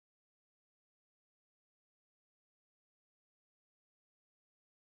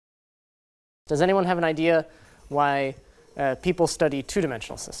Does anyone have an idea why people study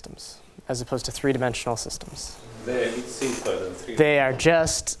two-dimensional systems as opposed to three-dimensional systems? They're a bit simpler than three. They are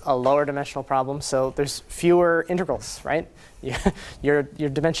just a lower dimensional problem, so there's fewer integrals, right? Your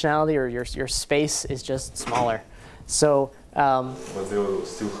dimensionality or your space is just smaller. So but they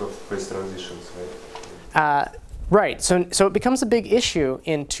still have phase transitions, right? Right. So it becomes a big issue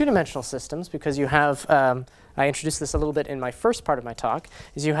in two-dimensional systems because you have, I introduced this a little bit in my first part of my talk,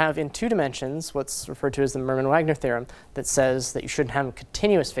 is you have in 2 dimensions what's referred to as the Mermin-Wagner theorem that says that you shouldn't have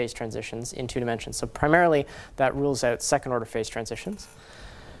continuous phase transitions in 2 dimensions. So primarily that rules out second-order phase transitions.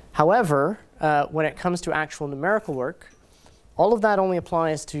 However, when it comes to actual numerical work, all of that only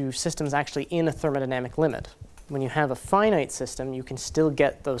applies to systems actually in a thermodynamic limit. When you have a finite system, you can still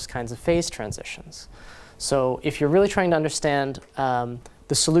get those kinds of phase transitions. So if you're really trying to understand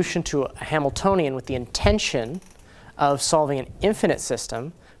the solution to a Hamiltonian with the intention of solving an infinite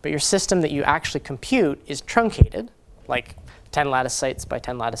system, but your system that you actually compute is truncated, like 10 lattice sites by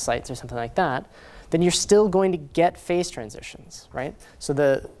 10 lattice sites or something like that, then you're still going to get phase transitions, right? So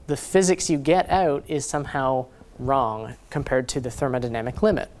the physics you get out is somehow wrong compared to the thermodynamic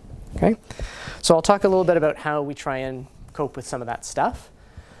limit, okay? So I'll talk a little bit about how we try and cope with some of that stuff.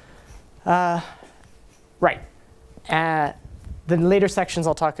 Right. The later sections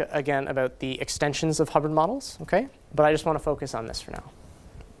I'll talk again about the extensions of Hubbard models, okay? But I just want to focus on this for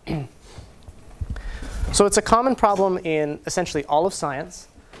now. So it's a common problem in essentially all of science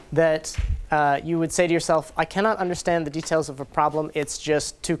that you would say to yourself, I cannot understand the details of a problem, it's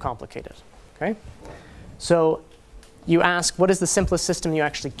just too complicated, okay? So you ask, what is the simplest system you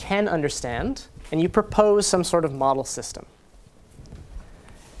actually can understand? And you propose some sort of model system.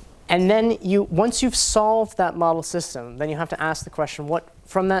 And then once you've solved that model system, then you have to ask the question,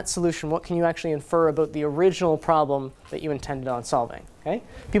 from that solution, what can you actually infer about the original problem that you intended on solving? Okay?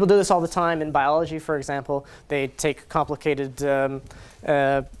 People do this all the time in biology, for example. They take complicated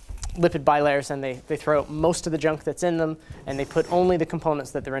lipid bilayers and they throw out most of the junk that's in them, and they put only the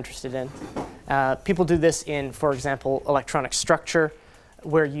components that they're interested in. People do this in, for example, electronic structure,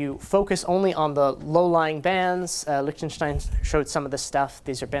 where you focus only on the low-lying bands. Lichtenstein showed some of this stuff.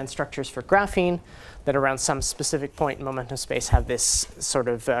 These are band structures for graphene that around some specific point in momentum space have this sort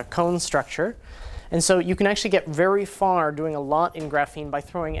of cone structure. And so you can actually get very far doing a lot in graphene by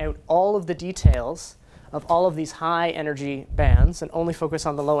throwing out all of the details of all of these high-energy bands and only focus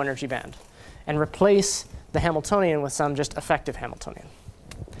on the low-energy band and replace the Hamiltonian with some just effective Hamiltonian.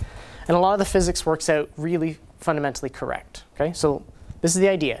 And a lot of the physics works out really fundamentally correct. Okay? So this is the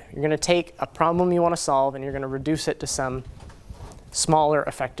idea. You're going to take a problem you want to solve, and you're going to reduce it to some smaller,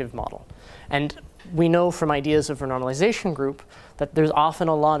 effective model. And we know from ideas of renormalization group that there's often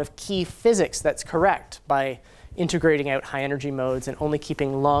a lot of key physics that's correct by integrating out high-energy modes and only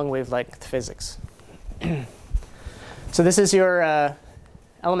keeping long wavelength physics. So this is your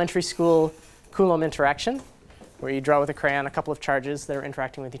elementary school Coulomb interaction, where you draw with a crayon a couple of charges that are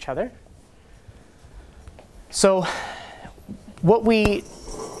interacting with each other. So what we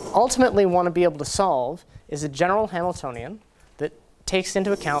ultimately want to be able to solve is a general Hamiltonian that takes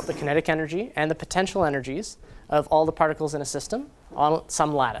into account the kinetic energy and the potential energies of all the particles in a system on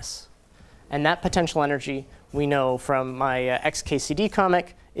some lattice. And that potential energy, we know from my XKCD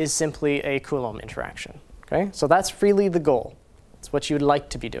comic, is simply a Coulomb interaction. Okay? So that's really the goal. It's what you'd like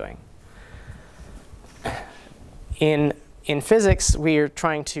to be doing. In physics, we are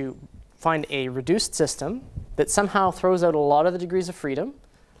trying to find a reduced system that somehow throws out a lot of the degrees of freedom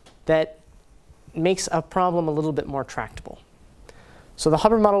that makes a problem a little bit more tractable. So the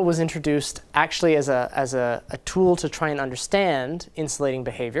Hubbard model was introduced actually as a tool to try and understand insulating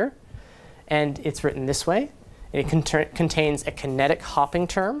behavior. And it's written this way. It contains a kinetic hopping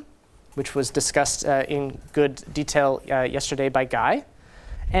term, which was discussed in good detail yesterday by Guy.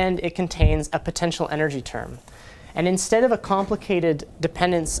 And it contains a potential energy term. And instead of a complicated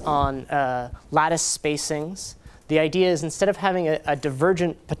dependence on lattice spacings, the idea is instead of having a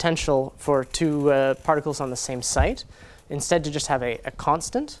divergent potential for 2 particles on the same site, instead to just have a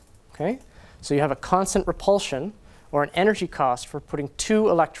constant. Okay? So you have a constant repulsion or an energy cost for putting 2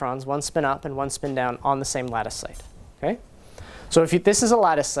 electrons, one spin up and one spin down, on the same lattice site. Okay? So if this is a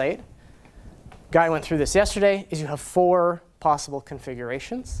lattice site, Guy went through this yesterday, is you have 4 possible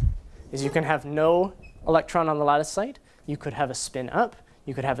configurations. Is you can have no electron on the lattice site, you could have a spin up,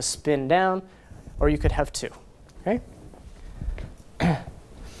 you could have a spin down, or you could have 2. Okay?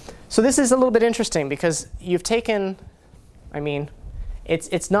 So this is a little bit interesting because you've taken,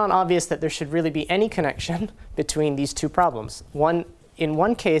 it's not obvious that there should really be any connection between these 2 problems. In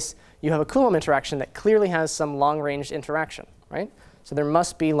one case, you have a Coulomb interaction that clearly has some long-range interaction, right? So there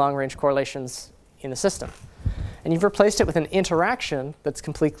must be long-range correlations in the system. And you've replaced it with an interaction that's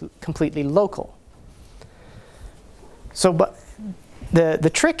completely local. So but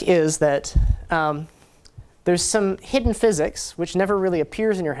the trick is that there's some hidden physics which never really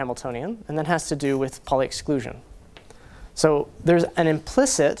appears in your Hamiltonian, and that has to do with Pauli exclusion. So there's an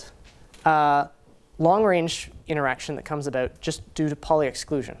implicit long-range interaction that comes about just due to Pauli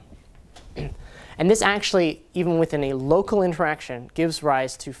exclusion. And this actually, even within a local interaction, gives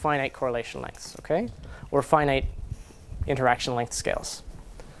rise to finite correlation lengths, okay? Or finite interaction length scales.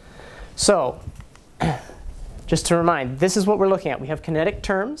 So just to remind, this is what we're looking at. We have kinetic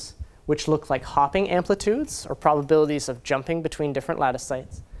terms, which look like hopping amplitudes, or probabilities of jumping between different lattice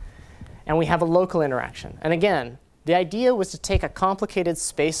sites. And we have a local interaction. And again, the idea was to take a complicated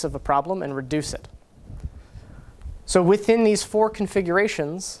space of a problem and reduce it. So within these 4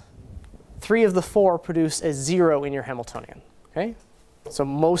 configurations, 3 of the 4 produce a 0 in your Hamiltonian. Okay? So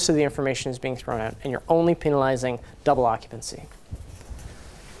most of the information is being thrown out, and you're only penalizing double occupancy.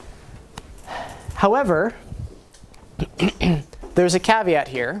 However, there's a caveat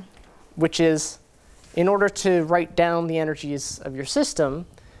here, which is in order to write down the energies of your system,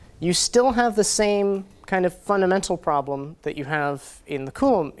 you still have the same kind of fundamental problem that you have in the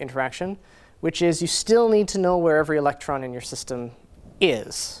Coulomb interaction, which is you still need to know where every electron in your system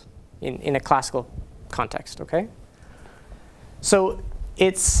is in a classical context, okay? So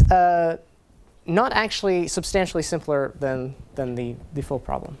it's not actually substantially simpler than the full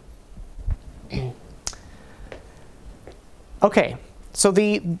problem. OK, so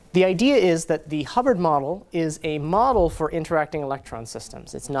the idea is that the Hubbard model is a model for interacting electron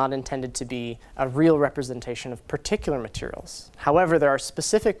systems. It's not intended to be a real representation of particular materials. However, there are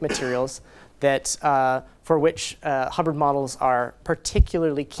specific materials that, for which Hubbard models are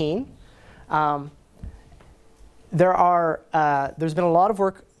particularly keen. There's been a lot of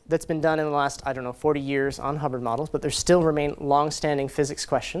work that's been done in the last, I don't know, 40 years on Hubbard models, but there still remain long-standing physics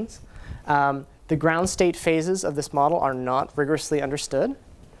questions. The ground state phases of this model are not rigorously understood.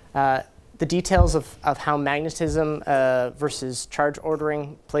 The details of how magnetism versus charge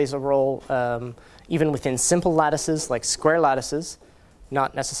ordering plays a role, even within simple lattices like square lattices,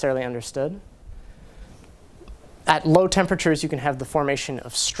 not necessarily understood. At low temperatures, you can have the formation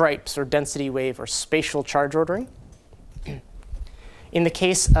of stripes or density wave or spatial charge ordering. In the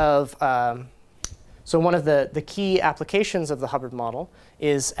case of, so one of the key applications of the Hubbard model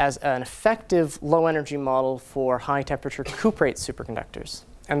is as an effective low energy model for high temperature cuprate superconductors.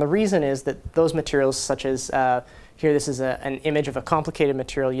 And the reason is that those materials such as, here this is an image of a complicated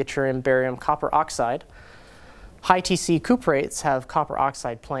material, yttrium, barium, copper oxide. High TC cuprates have copper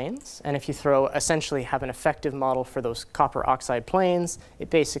oxide planes, and if you essentially have an effective model for those copper oxide planes,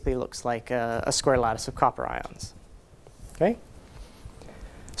 it basically looks like a square lattice of copper ions. Okay?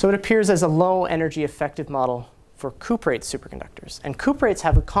 So it appears as a low energy effective model for cuprate superconductors. And cuprates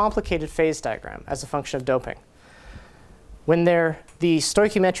have a complicated phase diagram as a function of doping. When they're the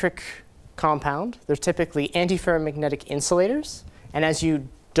stoichiometric compound, they're typically antiferromagnetic insulators, and as you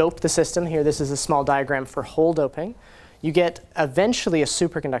dope the system, here this is a small diagram for hole doping, you get eventually a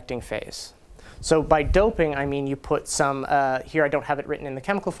superconducting phase. So by doping, I mean you put some, here I don't have it written in the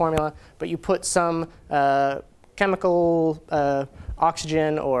chemical formula, but you put some chemical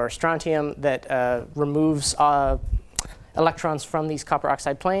oxygen or strontium that removes electrons from these copper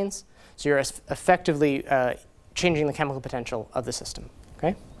oxide planes. So you're effectively changing the chemical potential of the system.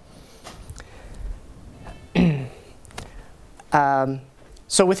 Okay?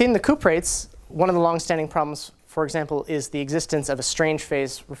 So within the cuprates, one of the long-standing problems, for example, is the existence of a strange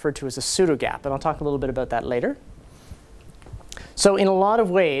phase referred to as a pseudogap. And I'll talk a little bit about that later. So in a lot of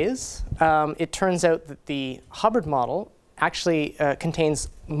ways, it turns out that the Hubbard model actually contains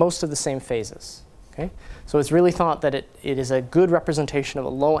most of the same phases. Okay? So it's really thought that it is a good representation of a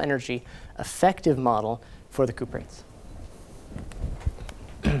low-energy effective model for the cuprates.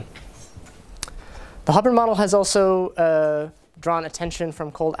 The Hubbard model has also drawn attention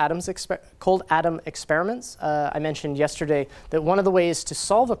from cold atom experiments. I mentioned yesterday that one of the ways to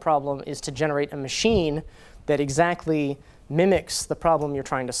solve a problem is to generate a machine that exactly mimics the problem you're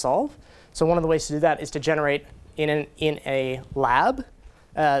trying to solve. So one of the ways to do that is to generate in a lab.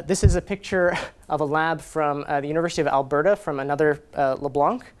 This is a picture of a lab from the University of Alberta from another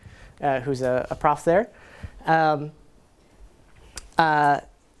LeBlanc, who's a prof there.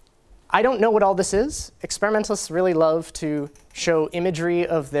 I don't know what all this is. Experimentalists really love to show imagery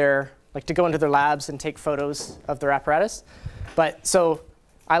of like to go into their labs and take photos of their apparatus. But so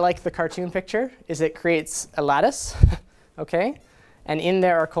I like the cartoon picture, is it creates a lattice, okay? And in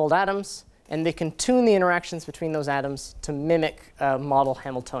there are cold atoms, and they can tune the interactions between those atoms to mimic a model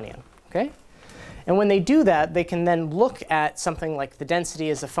Hamiltonian. Okay? And when they do that, they can then look at something like the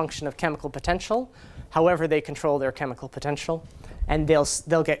density as a function of chemical potential, however they control their chemical potential. And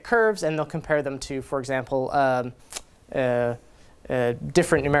they'll get curves, and they'll compare them to, for example,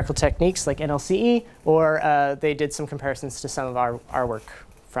 different numerical techniques like NLCE, or they did some comparisons to some of our work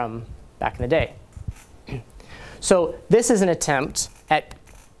from back in the day. So this is an attempt at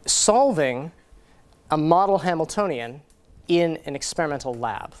solving a model Hamiltonian in an experimental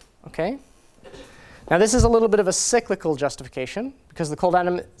lab. Okay? Now this is a little bit of a cyclical justification, because the cold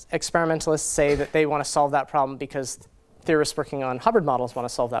atom experimentalists say that they want to solve that problem because theorists working on Hubbard models want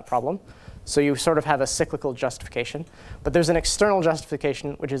to solve that problem. So you sort of have a cyclical justification. But there's an external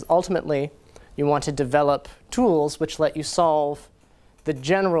justification, which is ultimately you want to develop tools which let you solve the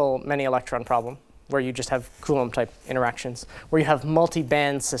general many electron problem, where you just have Coulomb-type interactions, where you have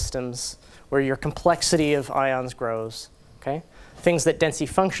multi-band systems, where your complexity of ions grows. Okay? Things that density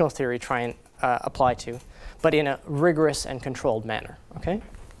functional theory try and apply to, but in a rigorous and controlled manner. Okay?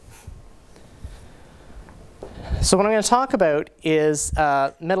 So what I'm going to talk about is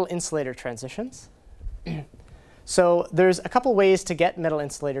metal-insulator transitions. So there's a couple ways to get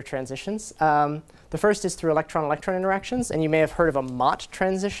metal-insulator transitions. The first is through electron-electron interactions, and you may have heard of a Mott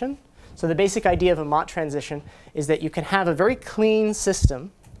transition. So the basic idea of a Mott transition is that you can have a very clean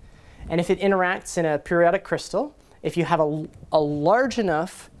system, and if it interacts in a periodic crystal, if you have a large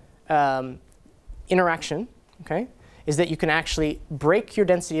enough interaction, okay, is that you can actually break your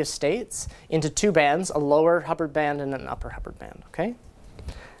density of states into two bands, a lower Hubbard band and an upper Hubbard band. Okay?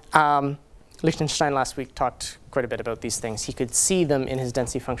 Lichtenstein last week talked quite a bit about these things. He could see them in his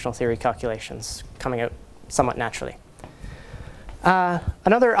density functional theory calculations coming out somewhat naturally.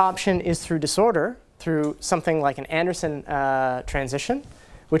 Another option is through disorder, through something like an Anderson transition,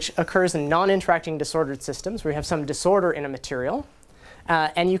 which occurs in non-interacting disordered systems where you have some disorder in a material.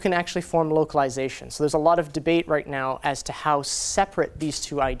 And you can actually form localization. So there's a lot of debate right now as to how separate these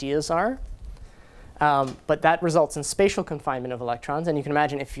two ideas are. But that results in spatial confinement of electrons. And you can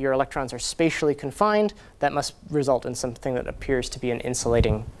imagine if your electrons are spatially confined, that must result in something that appears to be an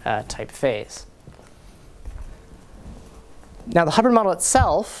insulating type phase. Now, the Hubbard model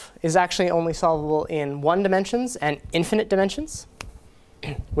itself is actually only solvable in 1 dimensions and infinite dimensions,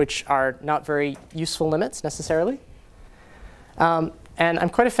 which are not very useful limits necessarily. And I'm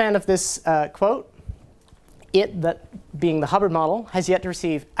quite a fan of this quote. It, that being the Hubbard model, has yet to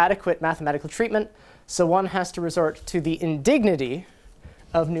receive adequate mathematical treatment, so one has to resort to the indignity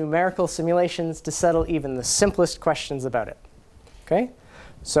of numerical simulations to settle even the simplest questions about it. Okay?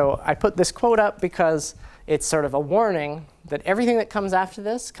 So I put this quote up because it's sort of a warning that everything that comes after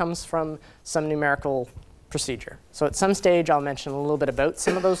this comes from some numerical procedure. So at some stage, I'll mention a little bit about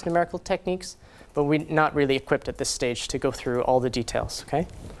some of those numerical techniques, but we're not really equipped at this stage to go through all the details. Okay?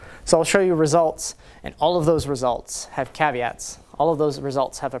 So I'll show you results, and all of those results have caveats. All of those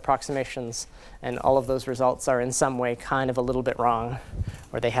results have approximations, and all of those results are in some way kind of a little bit wrong,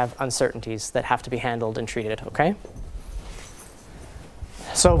 or they have uncertainties that have to be handled and treated. Okay?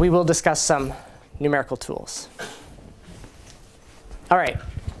 So we will discuss some numerical tools. All right.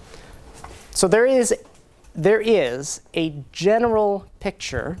 So there is a general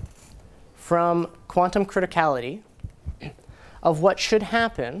picture from quantum criticality of what should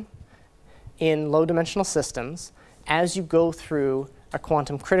happen in low-dimensional systems as you go through a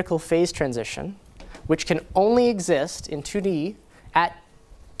quantum critical phase transition, which can only exist in 2D at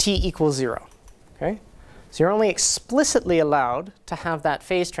t equals 0. Okay? So you're only explicitly allowed to have that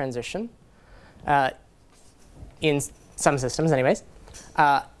phase transition in some systems anyways,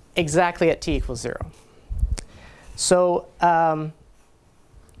 exactly at t equals 0. So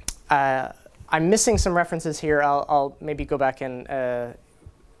I'm missing some references here. I'll maybe go back and,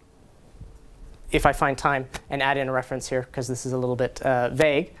 if I find time, and add in a reference here, because this is a little bit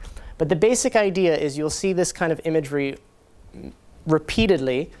vague. But the basic idea is you'll see this kind of imagery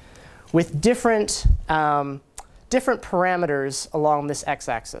repeatedly with different parameters along this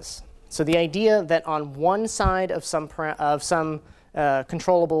x-axis. So the idea that on one side of some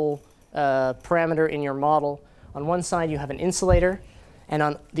controllable parameter in your model, on one side you have an insulator, and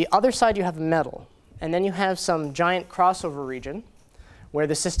on the other side you have metal. And then you have some giant crossover region where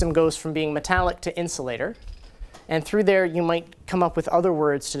the system goes from being metallic to insulator. And through there you might come up with other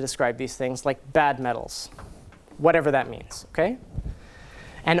words to describe these things, like bad metals, whatever that means. Okay?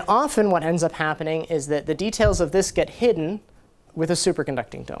 And often what ends up happening is that the details of this get hidden with a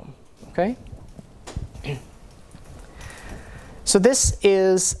superconducting dome. Okay? So this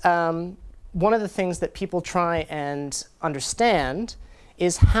is one of the things that people try and understand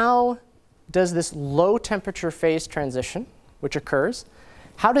is how does this low temperature phase transition, which occurs,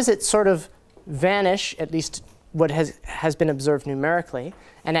 how does it sort of vanish, at least what has been observed numerically?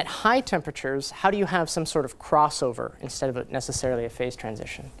 And at high temperatures, how do you have some sort of crossover instead of necessarily a phase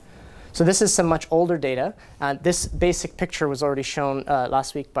transition? So this is some much older data. This basic picture was already shown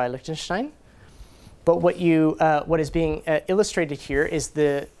last week by Liechtenstein. But what is being illustrated here is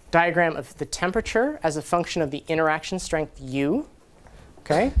the diagram of the temperature as a function of the interaction strength U.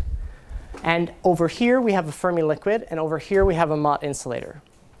 Okay? And over here, we have a Fermi liquid. And over here, we have a Mott insulator.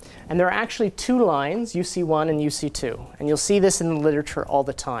 And there are actually two lines, UC1 and UC2. And you'll see this in the literature all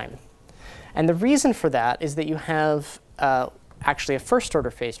the time. And the reason for that is that you have actually a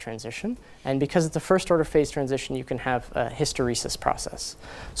first-order phase transition. And because it's a first-order phase transition, you can have a hysteresis process.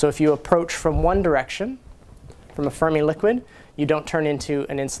 So if you approach from one direction, from a Fermi liquid, you don't turn into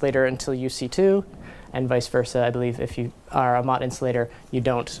an insulator until UC2. And vice versa, I believe, if you are a Mott insulator, you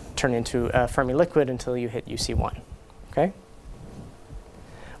don't turn into a Fermi liquid until you hit UC1. Okay?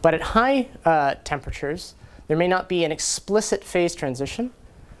 But at high temperatures, there may not be an explicit phase transition,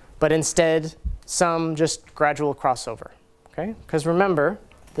 but instead some just gradual crossover. Okay? Because remember,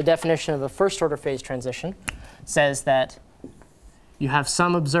 the definition of a first-order phase transition says that you have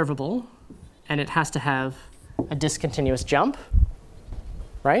some observable, and it has to have a discontinuous jump,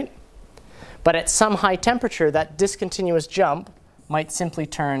 right? But at some high temperature, that discontinuous jump might simply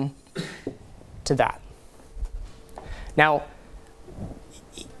turn to that. Now,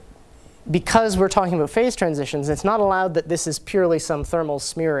 because we're talking about phase transitions, it's not allowed that this is purely some thermal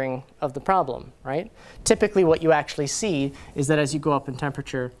smearing of the problem, right? Typically, what you actually see is that as you go up in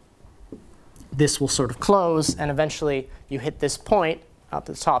temperature, this will sort of close, and eventually you hit this point up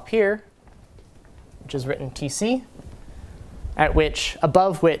at the top here, which is written TC,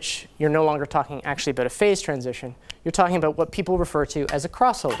 above which you're no longer talking actually about a phase transition. You're talking about what people refer to as a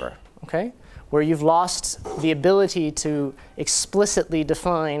crossover, okay? Where you've lost the ability to explicitly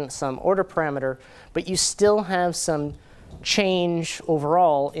define some order parameter, but you still have some change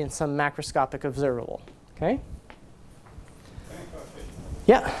overall in some macroscopic observable. Okay?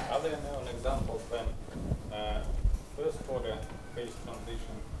 Yeah? Are there known examples when first order phase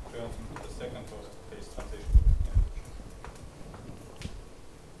transition turns into the second order phase transition?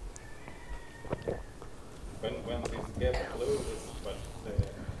 When this gap closes, but the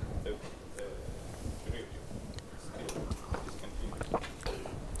derivative still discontinues.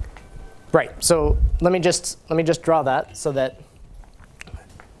 Right. So let me just draw that so that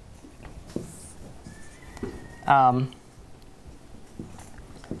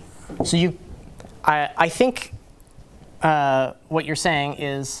I think what you're saying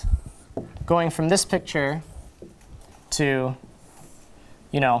is going from this picture to,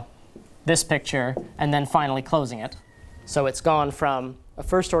 this picture, and then finally closing it. So it's gone from a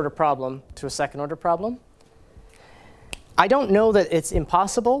first-order problem to a second-order problem. I don't know that it's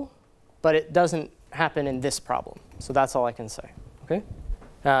impossible, but it doesn't happen in this problem. So that's all I can say. Okay?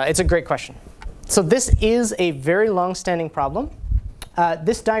 It's a great question. So this is a very long-standing problem.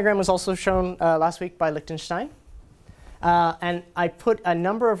 This diagram was also shown last week by Liechtenstein. And I put a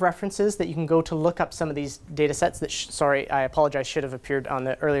number of references that you can go to look up some of these data sets that, sorry, I apologize, should have appeared on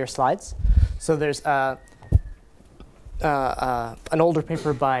the earlier slides. So there's an older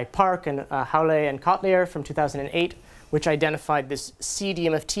paper by Park and Howley and Kotlier from 2008, which identified this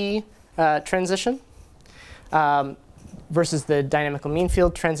C-DMFT transition versus the dynamical mean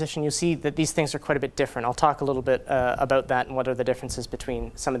field transition. You see that these things are quite a bit different. I'll talk a little bit about that and what are the differences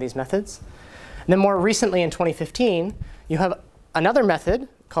between some of these methods. And then more recently in 2015, you have another method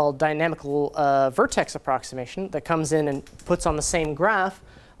called dynamical vertex approximation that comes in and puts on the same graph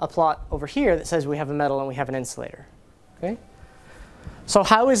a plot over here that says we have a metal and we have an insulator. Okay? So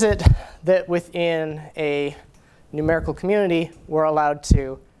how is it that within a numerical community we're allowed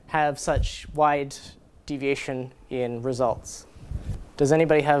to have such wide deviation in results? Does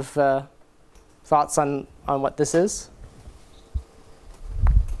anybody have thoughts on what this is?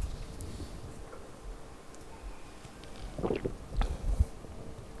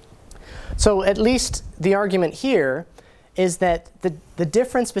 So at least the argument here is that the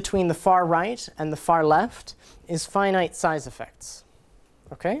difference between the far right and the far left is finite size effects.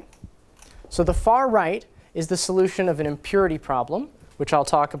 Okay? So the far right is the solution of an impurity problem, which I'll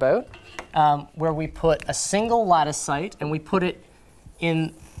talk about, where we put a single lattice site and we put it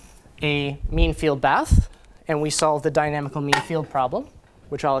in a mean field bath, and we solve the dynamical mean field problem,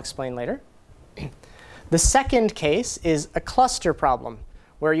 which I'll explain later. The second case is a cluster problem,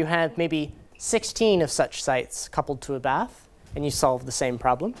 where you have maybe 16 of such sites coupled to a bath, and you solve the same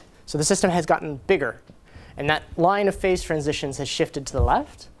problem. So the system has gotten bigger, and that line of phase transitions has shifted to the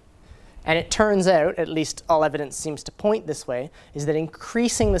left. And it turns out, at least all evidence seems to point this way, is that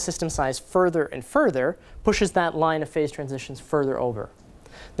increasing the system size further and further pushes that line of phase transitions further over.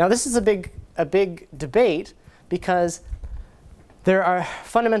 Now this is a big debate because there are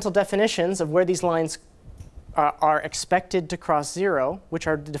fundamental definitions of where these lines are expected to cross 0, which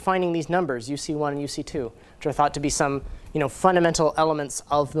are defining these numbers, UC1 and UC2, which are thought to be some fundamental elements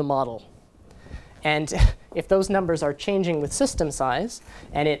of the model. And if those numbers are changing with system size,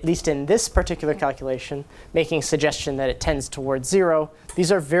 and at least in this particular calculation, making a suggestion that it tends towards 0,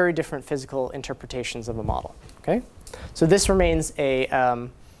 these are very different physical interpretations of a model. Okay? So this remains a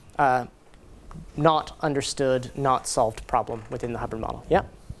not understood, not solved problem within the Hubbard model. Yeah? So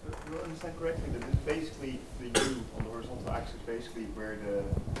do I understand correctly that it's basically the U on the horizontal axis, basically where the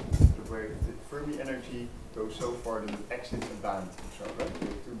Fermi energy goes so far that it exits a band, so right?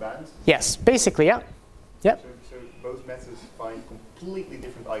 Two bands? Yes, basically, yeah. Yep. So both methods find completely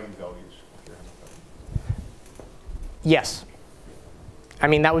different eigenvalues. Yes. I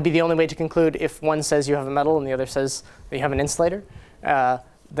mean, that would be the only way to conclude if one says you have a metal and the other says that you have an insulator,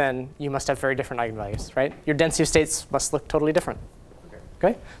 then you must have very different eigenvalues, right? Your density of states must look totally different.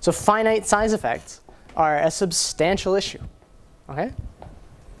 Okay? So finite size effects are a substantial issue. Okay?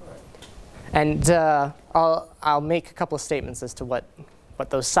 And I'll make a couple of statements as to what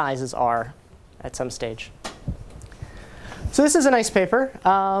those sizes are at some stage. So this is a nice paper.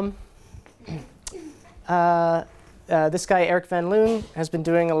 This guy, Eric van Loon, has been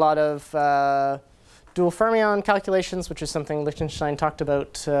doing a lot of dual fermion calculations, which is something Liechtenstein talked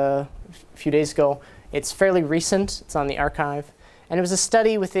about a few days ago. It's fairly recent. It's on the archive. And it was a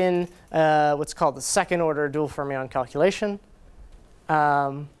study within what's called the second order dual fermion calculation.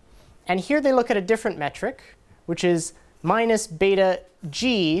 And here they look at a different metric, which is minus beta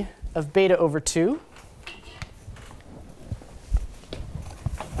g of beta over 2.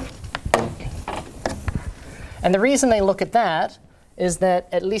 And the reason they look at that is that,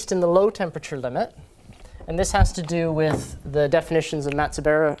 at least in the low temperature limit, and this has to do with the definitions of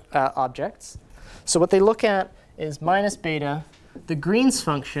Matsuberra objects. So what they look at is minus beta, the Green's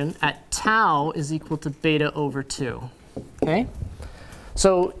function at tau is equal to beta over 2. Okay?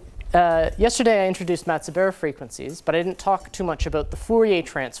 So yesterday I introduced Matsuberra frequencies, but I didn't talk too much about the Fourier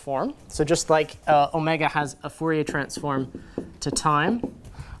transform. So just like omega has a Fourier transform to time,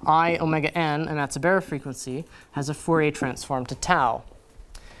 I omega n, a Matsuberra frequency, has a Fourier transform to tau.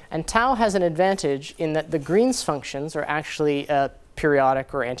 And tau has an advantage in that the Green's functions are actually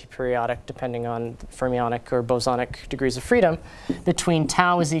periodic or anti-periodic, depending on fermionic or bosonic degrees of freedom, between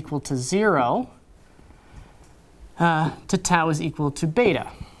tau is equal to 0 to tau is equal to beta.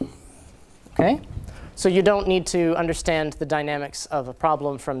 Okay? So you don't need to understand the dynamics of a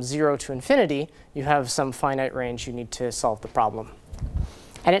problem from 0 to infinity. You have some finite range you need to solve the problem.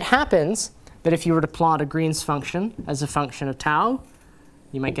 And it happens that if you were to plot a Green's function as a function of tau,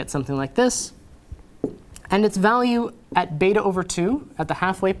 you might get something like this. And its value at beta over 2, at the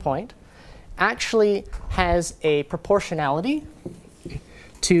halfway point, actually has a proportionality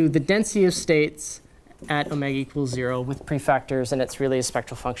to the density of states at omega equals 0 with prefactors, and it's really a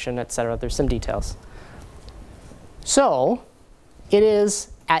spectral function, et cetera. There's some details. So it is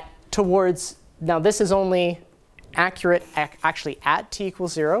towards, now this is only accurate actually at t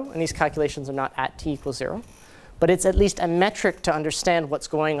equals 0, and these calculations are not at t equals 0. But it's at least a metric to understand what's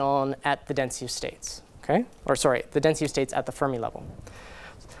going on at the density of states. Okay? Or sorry, the density of states at the Fermi level.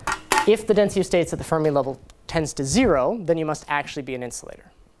 If the density of states at the Fermi level tends to 0, then you must actually be an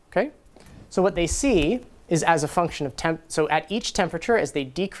insulator. Okay? So what they see is as a function of so at each temperature, as they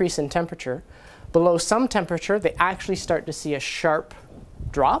decrease in temperature, below some temperature, they actually start to see a sharp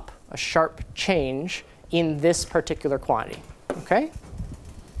drop, a sharp change in this particular quantity. Okay?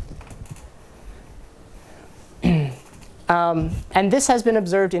 And this has been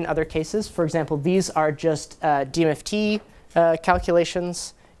observed in other cases. For example, these are just DMFT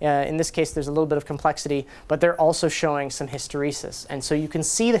calculations. In this case, there's a little bit of complexity, but they're also showing some hysteresis. And so you can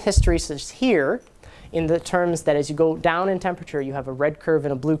see the hysteresis here in the terms that as you go down in temperature, you have a red curve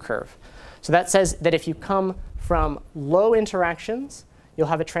and a blue curve. So that says that if you come from low interactions, you'll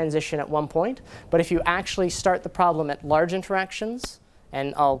have a transition at one point. But if you actually start the problem at large interactions,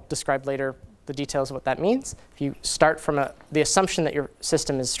 and I'll describe later the details of what that means. If you start from the assumption that your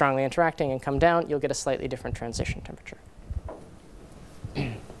system is strongly interacting and come down, you'll get a slightly different transition temperature.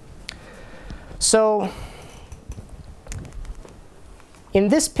 So in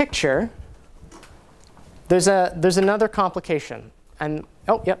this picture, there's another complication. And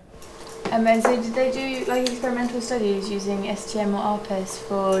oh, yep. And so did they do like experimental studies using STM or ARPAS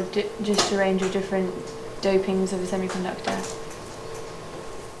for just a range of different dopings of a semiconductor?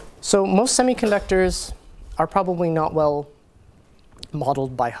 So most semiconductors are probably not well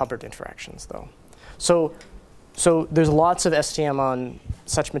modeled by Hubbard interactions, though. So there's lots of STM on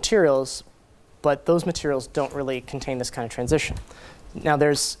such materials, but those materials don't really contain this kind of transition. Now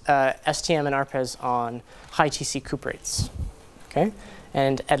there's STM and ARPES on high TC cuprates, okay?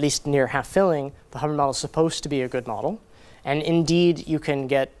 And at least near half filling, the Hubbard model is supposed to be a good model. And indeed, you can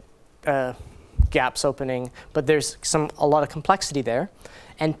get gaps opening, but there's a lot of complexity there.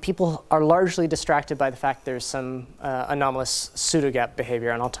 And people are largely distracted by the fact there's some anomalous pseudogap behavior,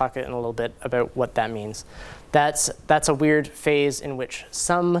 and I'll talk in a little bit about what that means. That's a weird phase in which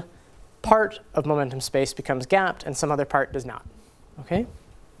some part of momentum space becomes gapped and some other part does not. Okay?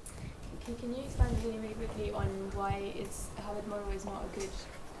 Can you expand really, really quickly on why a Hubbard model is not a good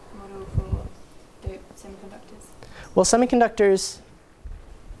model for the semiconductors? Well,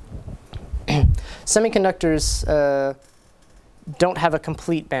 semiconductors don't have a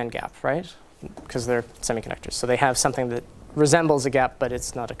complete band gap, right? Because they're semiconductors. So they have something that resembles a gap, but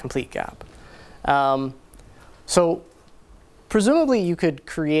it's not a complete gap. So presumably you could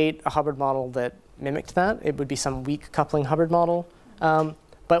create a Hubbard model that mimicked that. It would be some weak coupling Hubbard model.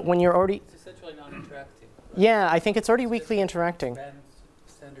 But when you're already... It's essentially non-interacting. Right? Yeah, I think it's already weakly interacting.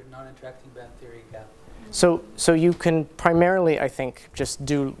 Standard non-interacting band theory gap. So you can primarily, I think, just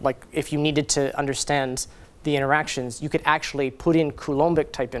do, like, if you needed to understand the interactions, you could actually put in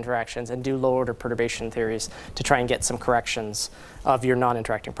Coulombic type interactions and do low order perturbation theories to try and get some corrections of your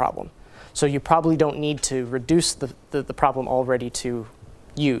non-interacting problem. So you probably don't need to reduce the problem already to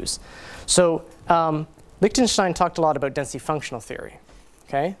use. So Lichtenstein talked a lot about density functional theory.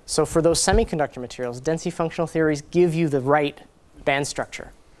 Okay? So for those semiconductor materials, density functional theories give you the right band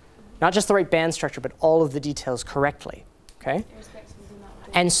structure. Not just the right band structure, but all of the details correctly. Okay?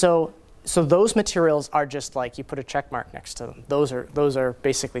 And so those materials are just like you put a check mark next to them. Those are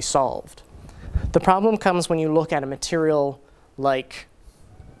basically solved. The problem comes when you look at a material like,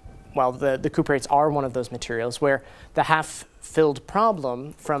 well, the cuprates are one of those materials where the half-filled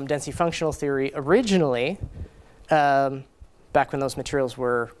problem from density functional theory originally, back when those materials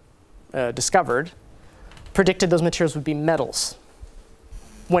were discovered, predicted those materials would be metals,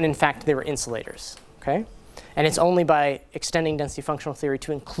 when in fact they were insulators. Okay? And it's only by extending density functional theory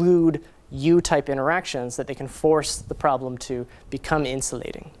to include U-type interactions that they can force the problem to become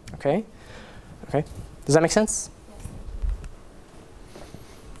insulating. Okay? Okay? Does that make sense?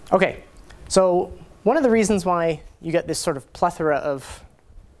 Okay. So one of the reasons why you get this sort of plethora of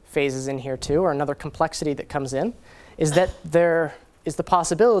phases in here too, or another complexity that comes in, is that there is the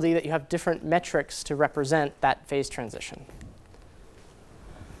possibility that you have different metrics to represent that phase transition.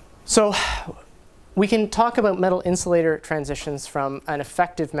 So we can talk about metal insulator transitions from an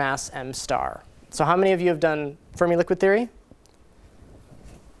effective mass m star. So how many of you have done Fermi liquid theory?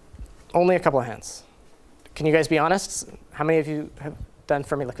 Only a couple of hands. Can you guys be honest? How many of you have done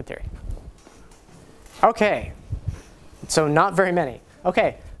Fermi liquid theory? OK. So not very many.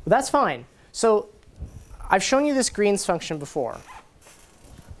 OK, well, that's fine. So I've shown you this Green's function before.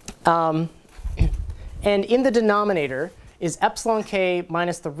 And in the denominator is epsilon k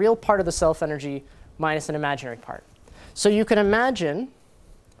minus the real part of the self-energy minus an imaginary part. So you can imagine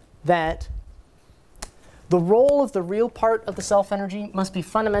that the role of the real part of the self-energy must be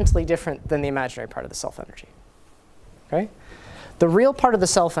fundamentally different than the imaginary part of the self-energy. Okay? The real part of the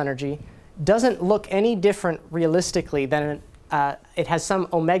self-energy doesn't look any different realistically than it has some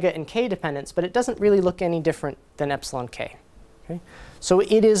omega and k dependence, but it doesn't really look any different than epsilon k. Okay? So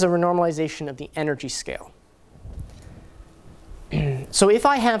it is a renormalization of the energy scale. So if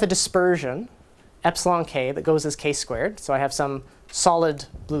I have a dispersion, epsilon k, that goes as k squared, so I have some solid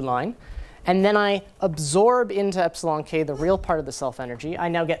blue line, and then I absorb into epsilon k the real part of the self-energy, I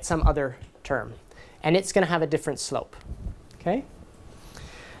now get some other term. And it's going to have a different slope. Okay?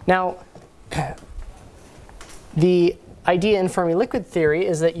 Now, the idea in Fermi liquid theory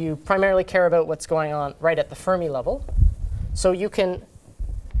is that you primarily care about what's going on right at the Fermi level. So you can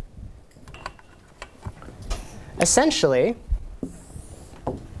essentially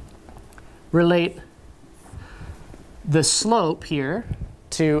relate the slope here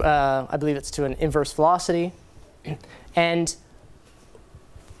to, I believe it's to an inverse velocity. And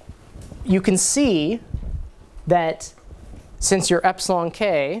you can see that since your epsilon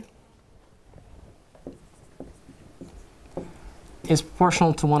k is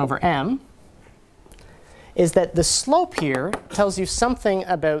proportional to 1 over m, is that the slope here tells you something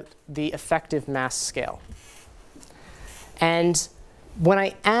about the effective mass scale. And when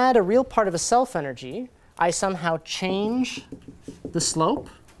I add a real part of a self-energy, I somehow change the slope.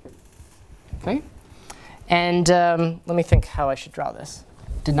 Okay? And let me think how I should draw this.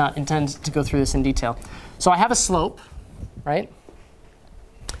 did not intend to go through this in detail. So I have a slope, right?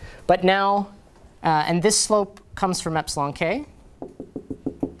 But now, and this slope comes from epsilon k.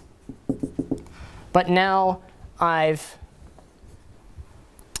 But now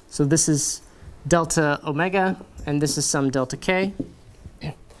so this is delta omega, and this is some delta k.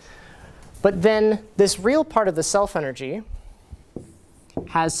 But then this real part of the self-energy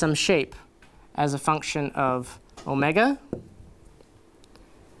has some shape as a function of omega.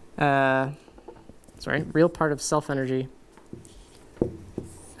 Real part of self-energy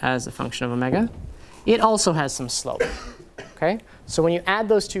as a function of omega. It also has some slope. Okay? So when you add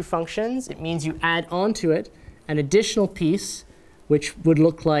those two functions, it means you add onto it an additional piece, which would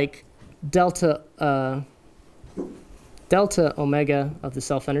look like delta omega of the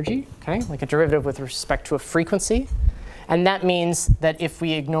self-energy, okay? Like a derivative with respect to a frequency. And that means that if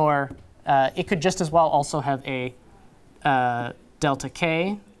we ignore, it could just as well also have a delta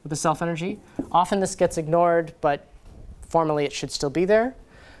k with the self-energy. Often this gets ignored, but formally it should still be there.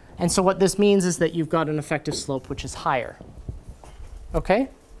 And so what this means is that you've got an effective slope which is higher. Okay?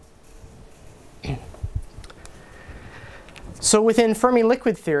 So within Fermi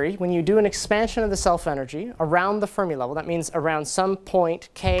liquid theory, when you do an expansion of the self-energy around the Fermi level, that means around some point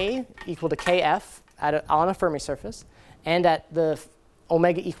k equal to kf on a Fermi surface, and at the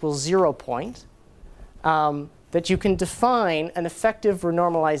omega equals 0 point, that you can define an effective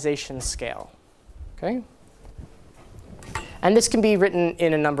renormalization scale. Okay? And this can be written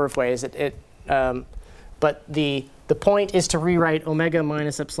in a number of ways. But the point is to rewrite omega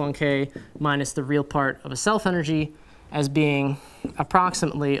minus epsilon k minus the real part of a self-energy as being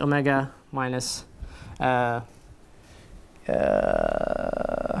approximately omega minus, I'm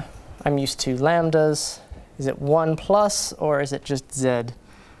used to lambdas. Is it 1 plus, or is it just z?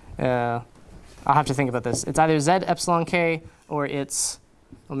 I'll have to think about this. It's either z epsilon k, or it's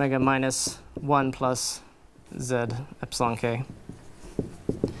omega minus 1 plus z epsilon k.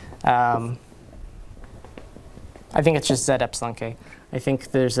 I think it's just z epsilon k. I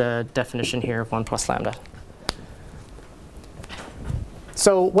think there's a definition here of 1 plus lambda.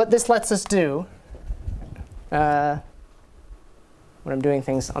 So what this lets us do, when I'm doing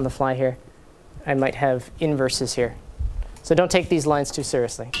things on the fly here, I might have inverses here. So don't take these lines too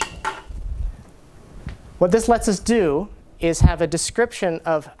seriously. What this lets us do is have a description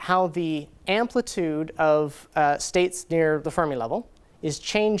of how the amplitude of states near the Fermi level is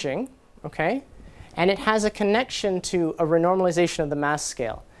changing, okay? And it has a connection to a renormalization of the mass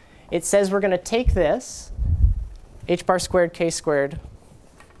scale. It says we're going to take this, h bar squared k squared.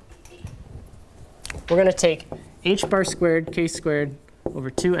 We're going to take h bar squared k squared over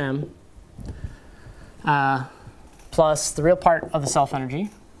 2m plus the real part of the self-energy.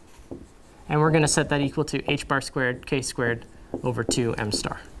 And we're going to set that equal to h bar squared k squared over 2m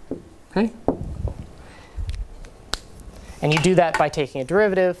star. Okay? And you do that by taking a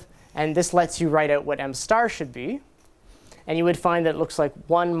derivative. And this lets you write out what m star should be. And you would find that it looks like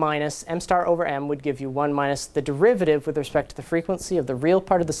 1 minus m star over m would give you 1 minus the derivative with respect to the frequency of the real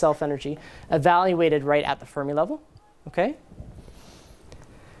part of the self-energy evaluated right at the Fermi level. Okay?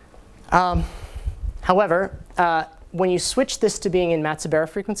 However, when you switch this to being in Matsuberra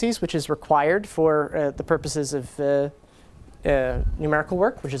frequencies, which is required for the purposes of numerical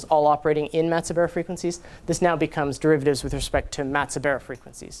work, which is all operating in Matsuberra frequencies, this now becomes derivatives with respect to Matsuberra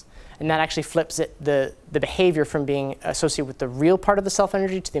frequencies. And that actually flips it, the behavior from being associated with the real part of the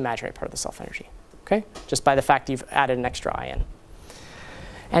self-energy to the imaginary part of the self-energy, okay? Just by the fact that you've added an extra I in.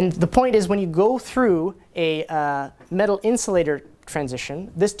 And the point is, when you go through a metal-insulator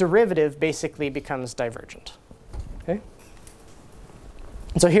transition, this derivative basically becomes divergent, okay?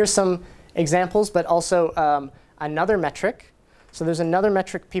 And so here's some examples, but also another metric. So there's another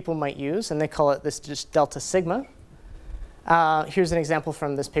metric people might use, and they call it this just delta sigma. Here's an example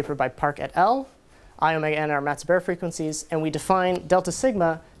from this paper by Park et al. I, omega, n are Matsuberra frequencies, and we define delta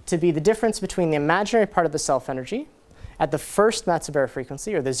sigma to be the difference between the imaginary part of the self-energy at the first Matsuberra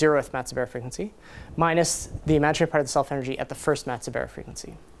frequency, or the 0th Matsuberra frequency, minus the imaginary part of the self-energy at the first Matsuberra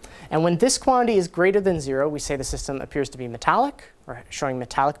frequency. And when this quantity is greater than 0, we say the system appears to be metallic, or showing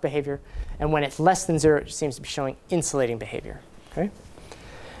metallic behavior. And when it's less than 0, it seems to be showing insulating behavior. Okay?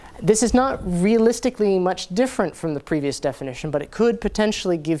 This is not realistically much different from the previous definition, but it could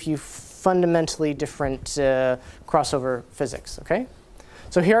potentially give you fundamentally different crossover physics. Okay?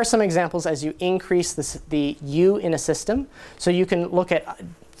 So here are some examples as you increase the U in a system. So you can look at,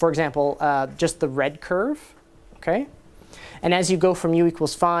 for example, just the red curve. Okay? And as you go from U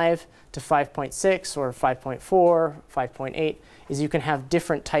equals 5 to 5.6 or 5.4, 5.8, is you can have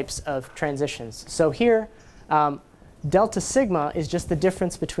different types of transitions. So here, delta sigma is just the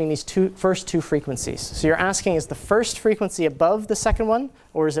difference between these first two frequencies. So you're asking, is the first frequency above the second one,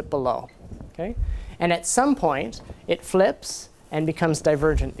 or is it below? Okay? And at some point, it flips and becomes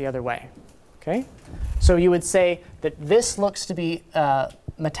divergent the other way. Okay? So you would say that this looks to be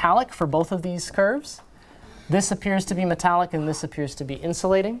metallic for both of these curves. This appears to be metallic, and this appears to be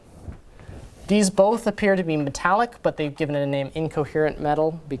insulating. These both appear to be metallic, but they've given it a name incoherent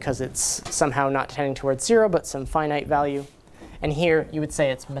metal because it's somehow not tending towards 0, but some finite value. And here, you would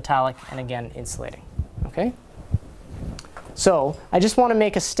say it's metallic and, again, insulating. Okay? So I just want to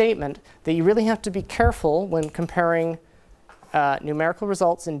make a statement that you really have to be careful when comparing numerical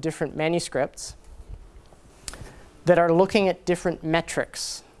results in different manuscripts that are looking at different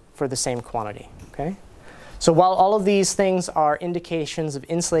metrics for the same quantity. Okay? So while all of these things are indications of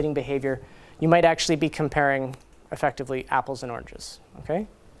insulating behavior, you might actually be comparing, effectively, apples and oranges. Okay?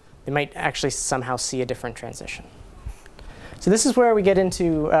 They might actually somehow see a different transition. So this is where we get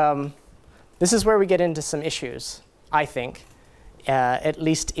into some issues, I think, at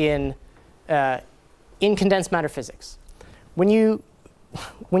least in condensed matter physics. When you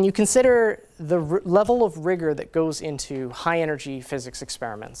consider the level of rigor that goes into high energy physics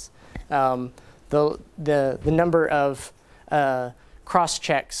experiments, the number of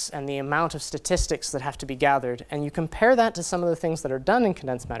cross-checks and the amount of statistics that have to be gathered, and you compare that to some of the things that are done in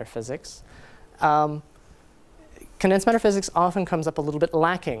condensed matter physics, condensed matter physics often comes up a little bit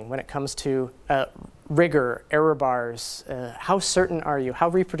lacking when it comes to rigor, error bars, how certain are you, how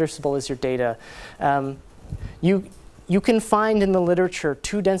reproducible is your data. You can find in the literature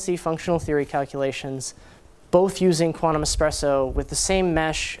 2-density functional theory calculations, both using quantum espresso with the same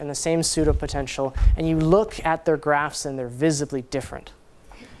mesh and the same pseudo potential, and you look at their graphs and they're visibly different.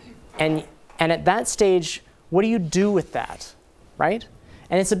 And at that stage, what do you do with that, right?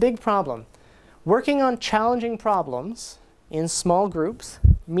 And it's a big problem. Working on challenging problems in small groups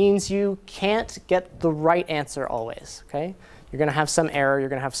means you can't get the right answer always, okay? You're going to have some error, you're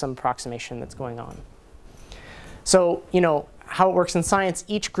going to have some approximation that's going on. So, you know, how it works in science,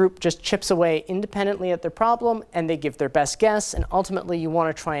 each group just chips away independently at their problem, and they give their best guess, and ultimately you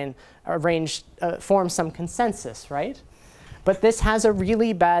want to try and form some consensus, right? But this has a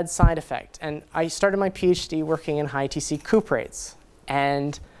really bad side effect. And I started my PhD working in high TC cuprates,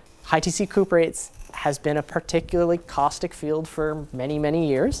 and high TC cuprates has been a particularly caustic field for many, many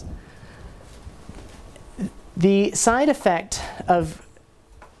years. The side effect of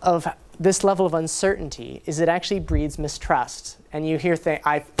this level of uncertainty is it actually breeds mistrust. And you hear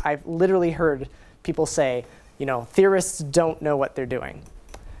I've literally heard people say, you know, theorists don't know what they're doing.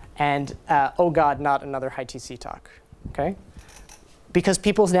 And oh God, not another high TC talk, okay? Because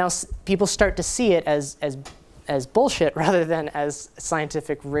people start to see it as bullshit rather than as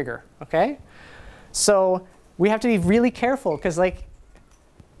scientific rigor, okay? So we have to be really careful, because like,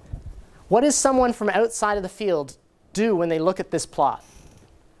 what does someone from outside of the field do when they look at this plot?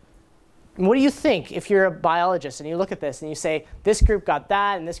 And what do you think if you're a biologist and you look at this and you say, this group got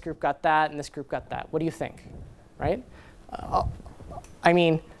that, and this group got that, and this group got that? What do you think, right? I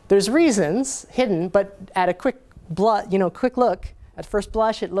mean, there's reasons hidden, but at a quick look, at first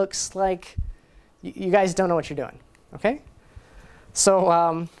blush, it looks like you guys don't know what you're doing, okay? So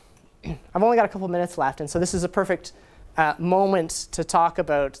I've only got a couple minutes left, and so this is a perfect moment to talk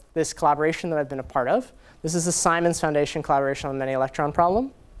about this collaboration that I've been a part of. This is the Simons Foundation collaboration on the many electron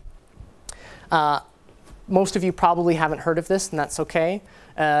problem. Most of you probably haven't heard of this, and that's okay.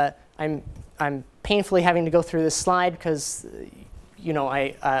 I'm painfully having to go through this slide because you know,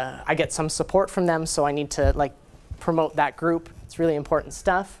 I get some support from them, so I need to like promote that group. It's really important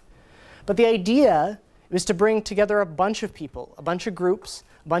stuff. But the idea was to bring together a bunch of people, a bunch of groups,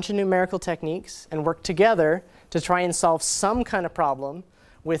 a bunch of numerical techniques, and work together to try and solve some kind of problem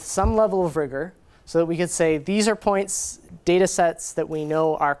with some level of rigor, so that we could say these are points, data sets that we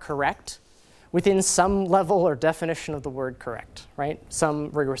know are correct within some level or definition of the word correct, right?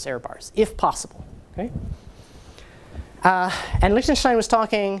 Some rigorous error bars, if possible, okay? And Lichtenstein was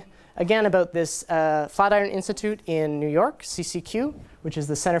talking again about this Flatiron Institute in New York, CCQ, which is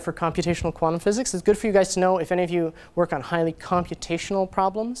the Center for Computational Quantum Physics. It's good for you guys to know if any of you work on highly computational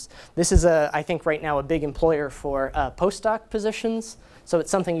problems. This is, I think, right now a big employer for postdoc positions. So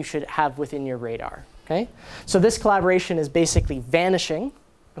it's something you should have within your radar, okay? So this collaboration is basically vanishing,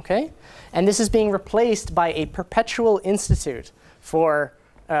 okay? And this is being replaced by a perpetual institute for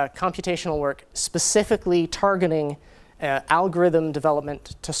computational work, specifically targeting algorithm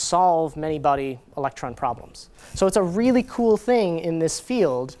development to solve many-body electron problems. So it's a really cool thing in this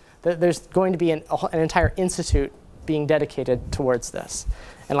field that there's going to be an entire institute being dedicated towards this.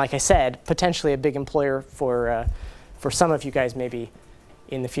 And like I said, potentially a big employer for for some of you guys maybe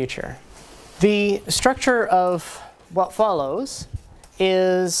in the future. The structure of what follows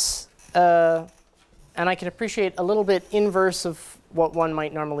is, and I can appreciate a little bit inverse of what one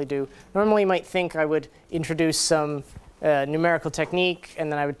might normally do. Normally you might think I would introduce some numerical technique,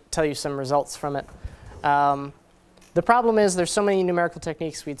 and then I would tell you some results from it. The problem is there's so many numerical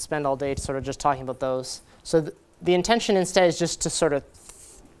techniques we'd spend all day sort of just talking about those. So the intention instead is just to sort of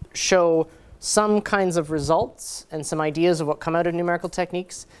show some kinds of results and some ideas of what come out of numerical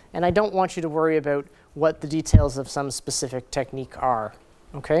techniques. And I don't want you to worry about what the details of some specific technique are.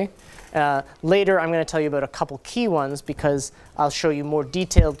 Okay? Later, I'm going to tell you about a couple key ones because I'll show you more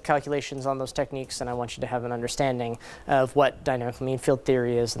detailed calculations on those techniques, and I want you to have an understanding of what dynamical mean field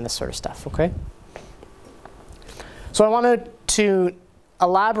theory is and this sort of stuff. Okay? So I wanted to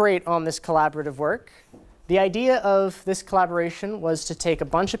elaborate on this collaborative work. The idea of this collaboration was to take a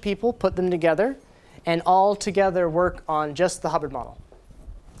bunch of people, put them together, and all together work on just the Hubbard model.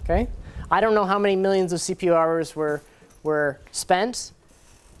 Okay? I don't know how many millions of CPU hours were spent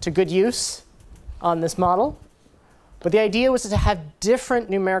to good use on this model. But the idea was to have different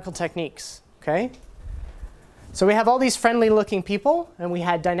numerical techniques. Okay? So we have all these friendly-looking people, and we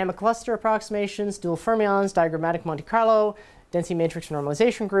had dynamic cluster approximations, dual fermions, diagrammatic Monte Carlo, density matrix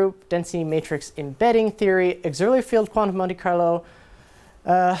normalization group, density matrix embedding theory, auxiliary field quantum Monte Carlo,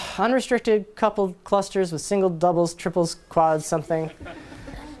 unrestricted coupled clusters with single, doubles, triples, quads, something.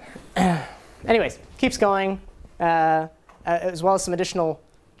 Anyways, keeps going, as well as some additional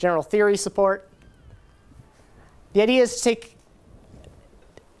general theory support. The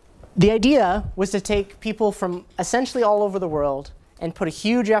idea was to take people from essentially all over the world and put a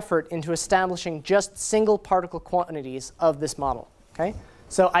huge effort into establishing just single particle quantities of this model. Okay?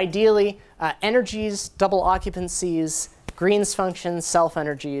 So ideally, energies, double occupancies, Green's functions,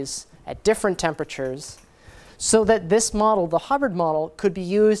 self-energies at different temperatures, so that this model, the Hubbard model, could be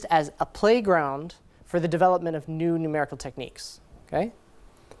used as a playground for the development of new numerical techniques. Okay?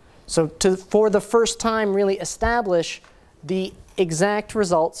 So for the first time, really establish the exact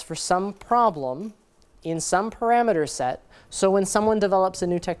results for some problem in some parameter set, so when someone develops a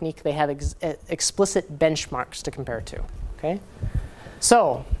new technique, they have explicit benchmarks to compare to. Okay?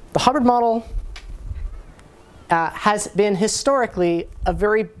 So the Hubbard model has been historically a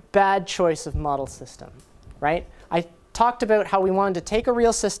very bad choice of model system. Right? I talked about how we wanted to take a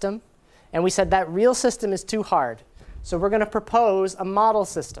real system, and we said that real system is too hard. So we're going to propose a model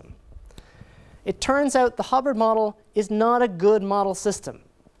system. It turns out the Hubbard model is not a good model system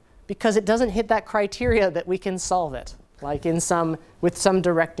because it doesn't hit that criteria that we can solve it, like with some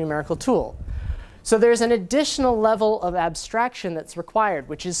direct numerical tool. So there's an additional level of abstraction that's required,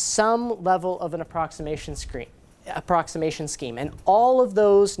 which is some level of an approximation scheme. And all of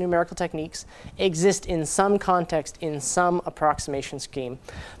those numerical techniques exist in some context, in some approximation scheme,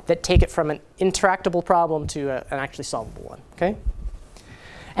 that take it from an intractable problem to an actually solvable one. Okay?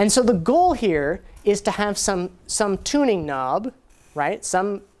 And so the goal here is to have some tuning knob, right?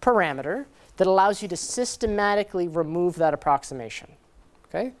 Some parameter that allows you to systematically remove that approximation.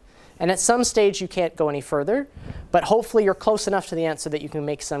 Okay? And at some stage, you can't go any further. But hopefully, you're close enough to the answer that you can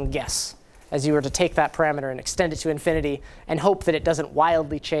make some guess as you were to take that parameter and extend it to infinity and hope that it doesn't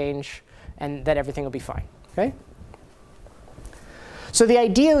wildly change and that everything will be fine. Okay? So the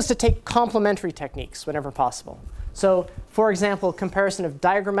idea is to take complementary techniques whenever possible. So for example, comparison of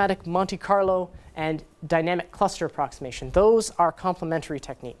diagrammatic Monte Carlo and dynamic cluster approximation. Those are complementary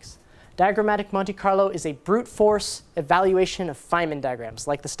techniques. Diagrammatic Monte Carlo is a brute force evaluation of Feynman diagrams,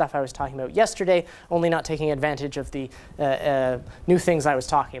 like the stuff I was talking about yesterday, only not taking advantage of the new things I was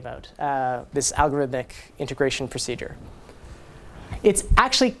talking about, this algorithmic integration procedure. It's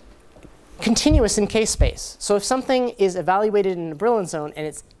actually continuous in case space. So if something is evaluated in the Brillouin zone and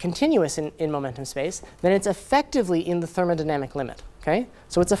it's continuous in momentum space, then it's effectively in the thermodynamic limit. Okay?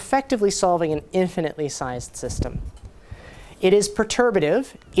 So it's effectively solving an infinitely sized system. It is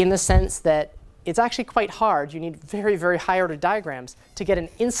perturbative in the sense that it's actually quite hard. You need very, very high order diagrams to get an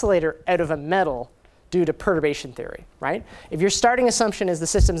insulator out of a metal due to perturbation theory. Right? If your starting assumption is the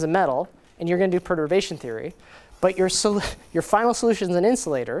system's a metal and you're going to do perturbation theory, but your final solution is an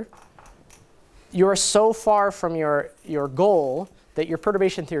insulator, you're so far from your goal that your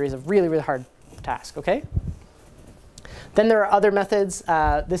perturbation theory is a really, really hard task. Okay? Then there are other methods.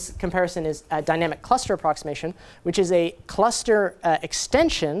 This comparison is a dynamic cluster approximation, which is a cluster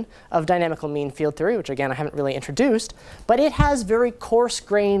extension of dynamical mean field theory, which again I haven't really introduced. But it has very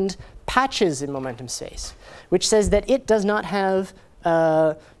coarse-grained patches in momentum space, which says that it does not have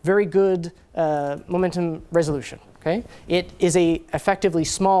very good momentum resolution. Okay? It is a effectively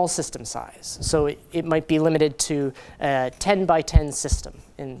small system size. So it might be limited to a 10 by 10 system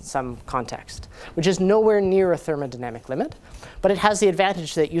in some context, which is nowhere near a thermodynamic limit. But it has the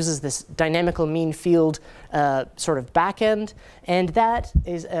advantage that it uses this dynamical mean field sort of backend, and that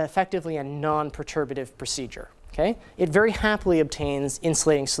is effectively a non-perturbative procedure. Okay? It very happily obtains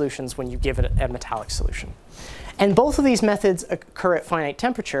insulating solutions when you give it a metallic solution. And both of these methods occur at finite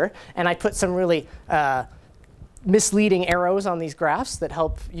temperature, and I put some really misleading arrows on these graphs that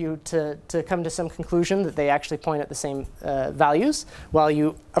help you to come to some conclusion that they actually point at the same values, while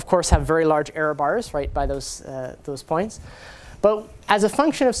you, of course, have very large error bars right by those points. But as a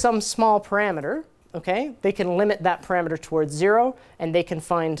function of some small parameter, okay, they can limit that parameter towards 0, and they can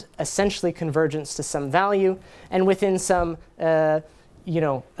find essentially convergence to some value. And within some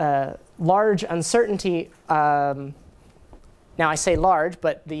large uncertainty, now I say large,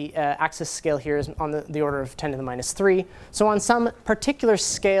 but the axis scale here is on the order of 10 to the minus 3. So on some particular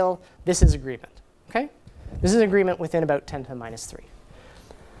scale, this is agreement. Okay? This is agreement within about 10 to the minus 3.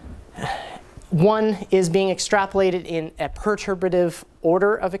 One is being extrapolated in a perturbative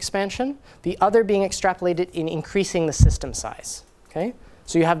order of expansion. The other being extrapolated in increasing the system size. Okay?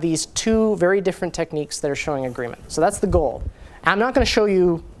 So you have these two very different techniques that are showing agreement. So that's the goal. I'm not going to show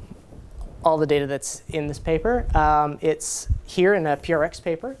you all the data that's in this paper. It's here in a PRX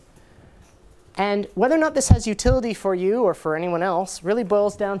paper. And whether or not this has utility for you or for anyone else really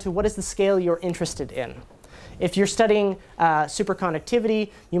boils down to what is the scale you're interested in. If you're studying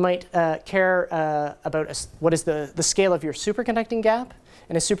superconductivity, you might care about what is the scale of your superconducting gap.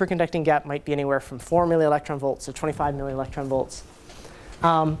 And a superconducting gap might be anywhere from 4 millielectron volts to 25 millielectron volts.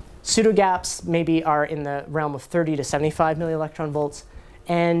 Pseudogaps maybe are in the realm of 30 to 75 millielectron volts.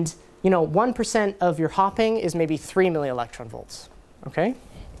 And 1% of your hopping is maybe 3 millielectron volts. Okay?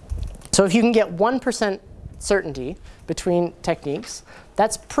 So if you can get 1% certainty between techniques,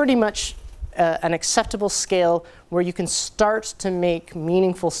 that's pretty much an acceptable scale where you can start to make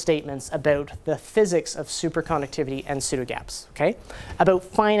meaningful statements about the physics of superconductivity and pseudogaps, okay? About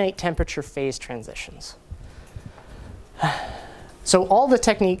finite temperature phase transitions. So all the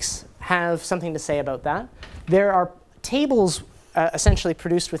techniques have something to say about that. There are tables essentially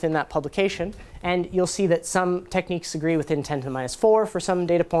produced within that publication, and you'll see that some techniques agree within 10 to the minus 4 for some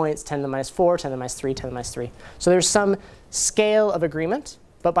data points, 10 to the minus 4, 10 to the minus 3, 10 to the minus 3. So there's some scale of agreement.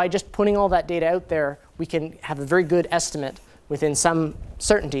 But by just putting all that data out there, we can have a very good estimate within some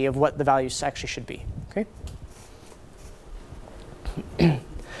certainty of what the values actually should be. Okay?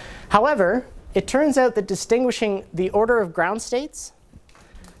 However, it turns out that distinguishing the order of ground states,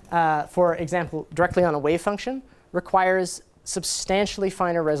 for example, directly on a wave function, requires substantially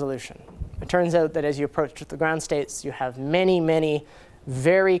finer resolution. It turns out that as you approach the ground states, you have many, many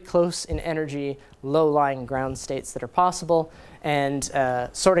very close in energy, low-lying ground states that are possible. And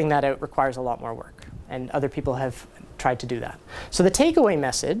sorting that out requires a lot more work. And other people have tried to do that. So the takeaway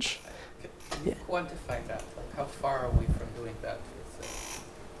message. Can you quantify that? Like how far are we from doing that?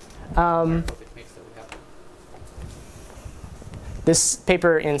 It makes that we happen. This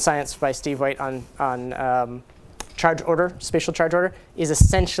paper in Science by Steve White on charge order, spatial charge order, is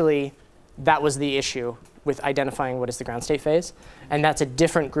essentially that was the issue with identifying what is the ground state phase. And that's a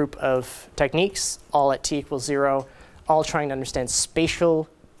different group of techniques, all at t equals 0. All trying to understand spatial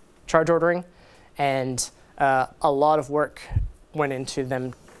charge ordering, and a lot of work went into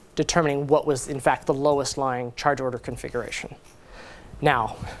them determining what was, in fact, the lowest lying charge order configuration.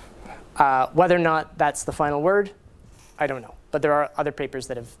 Now, whether or not that's the final word, I don't know. But there are other papers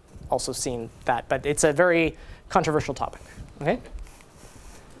that have also seen that. But it's a very controversial topic. Okay?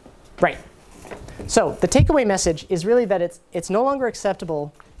 Right. So the takeaway message is really that it's no longer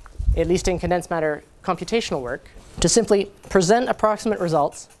acceptable, at least in condensed matter computational work, to simply present approximate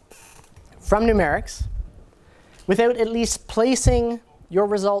results from numerics without at least placing your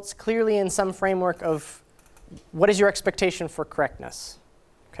results clearly in some framework of what is your expectation for correctness.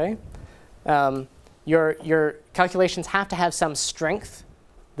 Okay? Your calculations have to have some strength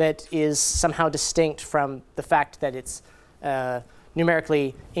that is somehow distinct from the fact that it's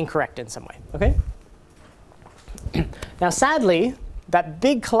numerically incorrect in some way. Okay? Now, sadly, that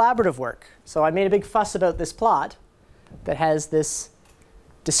big collaborative work, so I made a big fuss about this plot that has this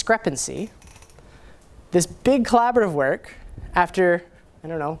discrepancy. This big collaborative work, after, I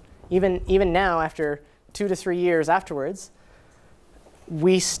don't know, even now, after 2 to 3 years afterwards,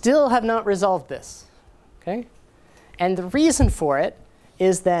 we still have not resolved this. Okay? And the reason for it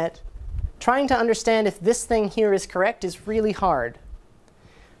is that trying to understand if this thing here is correct is really hard.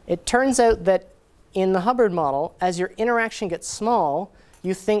 It turns out that in the Hubbard model, as your interaction gets small,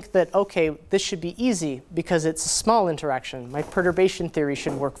 you think that, OK, this should be easy because it's a small interaction. My perturbation theory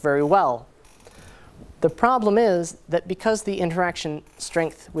should work very well. The problem is that because the interaction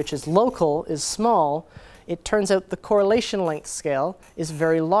strength, which is local, is small, it turns out the correlation length scale is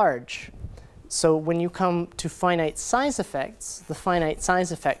very large. So when you come to finite size effects, the finite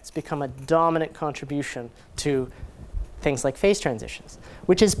size effects become a dominant contribution to things like phase transitions,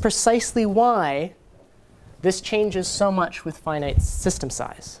 which is precisely why this changes so much with finite system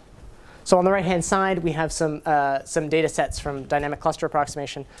size. So on the right-hand side, we have some data sets from dynamic cluster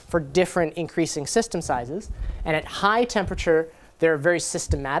approximation for different increasing system sizes. And at high temperature, they're very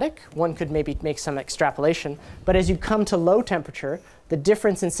systematic. One could maybe make some extrapolation. But as you come to low temperature, the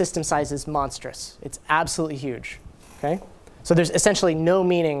difference in system size is monstrous. It's absolutely huge. Okay? So there's essentially no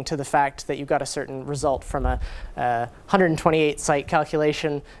meaning to the fact that you got a certain result from a 128 site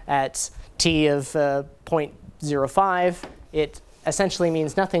calculation at T of 0.05. It essentially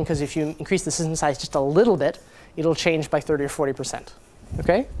means nothing, because if you increase the system size just a little bit, it'll change by 30 or 40%.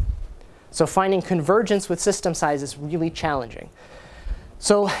 Okay? So finding convergence with system size is really challenging.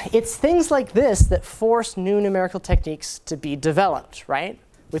 So it's things like this that force new numerical techniques to be developed, right?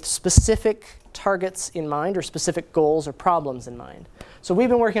 With specific targets in mind, or specific goals or problems in mind. So we've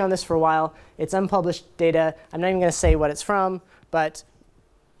been working on this for a while. It's unpublished data. I'm not even going to say what it's from, but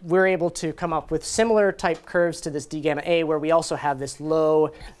we're able to come up with similar type curves to this d gamma A, where we also have this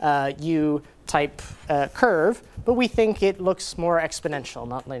low U type curve, but we think it looks more exponential,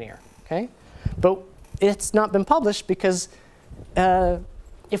 not linear. Okay? But it's not been published because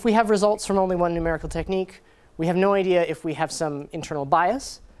if we have results from only one numerical technique, we have no idea if we have some internal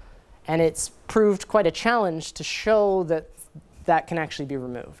bias. And it's proved quite a challenge to show that that can actually be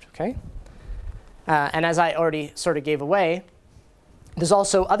removed. Okay? And as I already sort of gave away, there's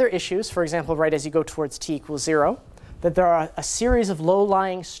also other issues. For example, right as you go towards t equals 0, that there are a series of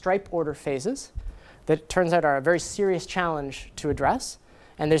low-lying stripe order phases that it turns out are a very serious challenge to address.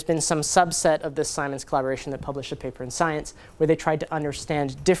 And there's been some subset of this Simon's collaboration that published a paper in Science where they tried to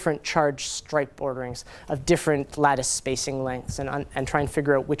understand different charge stripe orderings of different lattice spacing lengths and try and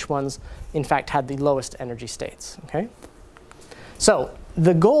figure out which ones, in fact, had the lowest energy states. Okay? So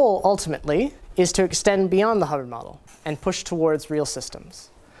the goal, ultimately, is to extend beyond the Hubbard model and push towards real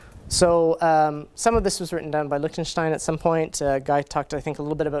systems. So some of this was written down by Lichtenstein at some point. Guy talked, I think, a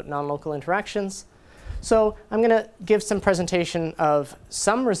little bit about non-local interactions. So I'm going to give some presentation of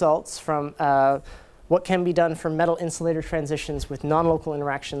some results from what can be done for metal-insulator transitions with non-local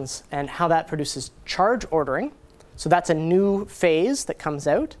interactions and how that produces charge ordering. So that's a new phase that comes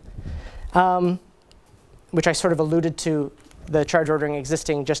out, which I sort of alluded to, the charge ordering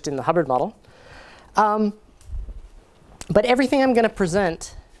existing just in the Hubbard model. But everything I'm going to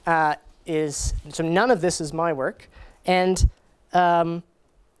present is, so none of this is my work. And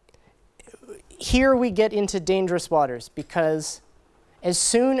here we get into dangerous waters, because as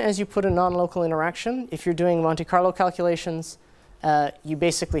soon as you put a non-local interaction, if you're doing Monte Carlo calculations, you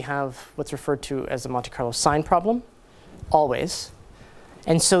basically have what's referred to as a Monte Carlo sign problem, always.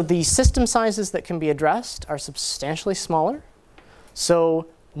 And so the system sizes that can be addressed are substantially smaller. So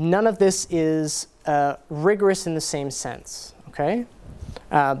none of this is rigorous in the same sense. Okay?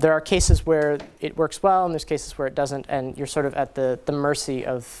 There are cases where it works well, and there's cases where it doesn't, and you're sort of at the mercy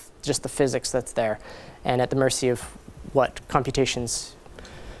of just the physics that's there, and at the mercy of what computations,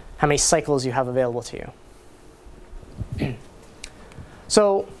 how many cycles you have available to you.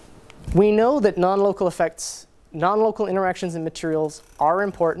 So we know that non-local effects, non-local interactions in materials are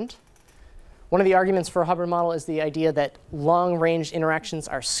important. One of the arguments for a Hubbard model is the idea that long-range interactions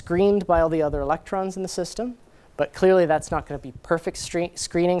are screened by all the other electrons in the system. But clearly, that's not going to be perfect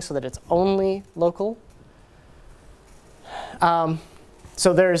screening so that it's only local.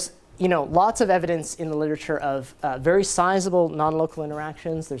 So there's lots of evidence in the literature of very sizable non-local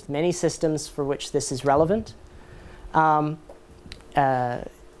interactions. There's many systems for which this is relevant. Right.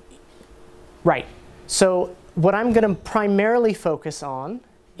 So what I'm going to primarily focus on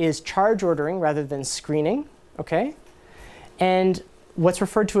is charge ordering rather than screening. Okay? And what's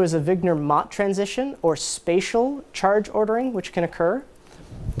referred to as a Wigner-Mott transition, or spatial charge ordering, which can occur.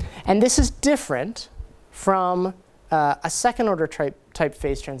 And this is different from a second-order type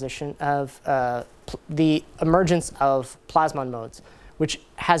phase transition of the emergence of plasmon modes, which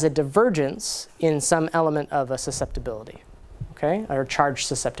has a divergence in some element of a susceptibility, okay, or charge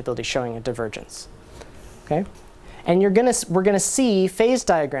susceptibility showing a divergence. Okay? And we're going to see phase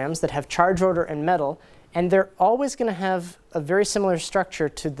diagrams that have charge order and metal, and they're always going to have a very similar structure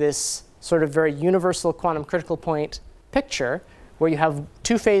to this sort of very universal quantum critical point picture, where you have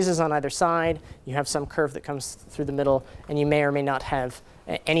two phases on either side, you have some curve that comes through the middle, and you may or may not have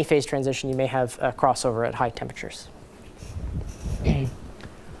any phase transition. You may have a crossover at high temperatures.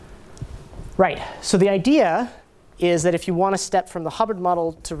 Right, so the idea is that if you want to step from the Hubbard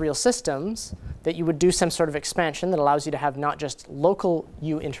model to real systems, that you would do some sort of expansion that allows you to have not just local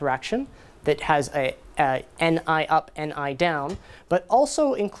U interaction that has a Ni up, Ni down, but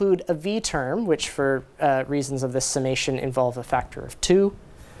also include a V term, which for reasons of this summation involve a factor of 2,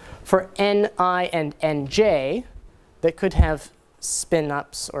 for Ni and Nj that could have spin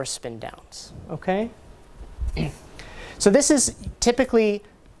ups or spin downs. Okay? So this is typically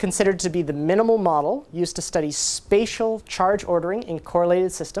considered to be the minimal model used to study spatial charge ordering in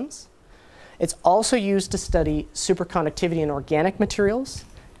correlated systems. It's also used to study superconductivity in organic materials,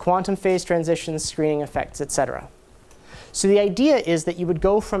 quantum phase transitions, screening effects, etc. So the idea is that you would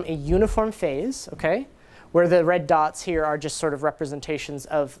go from a uniform phase, okay, where the red dots here are just sort of representations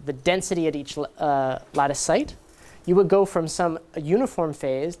of the density at each lattice site. You would go from some uniform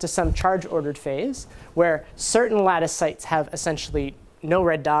phase to some charge-ordered phase, where certain lattice sites have essentially no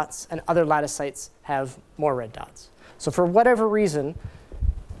red dots, and other lattice sites have more red dots. So for whatever reason,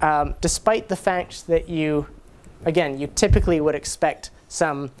 despite the fact that you typically would expect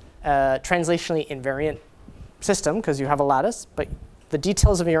some translationally invariant system because you have a lattice, but the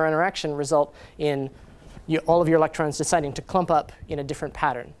details of your interaction result in all of your electrons deciding to clump up in a different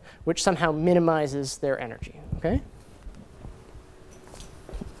pattern, which somehow minimizes their energy. Okay?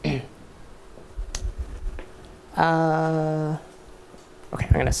 Okay,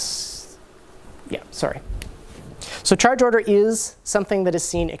 I'm going to, sorry. So charge order is something that is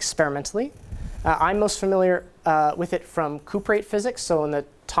seen experimentally. I'm most familiar with it from cuprate physics. So in the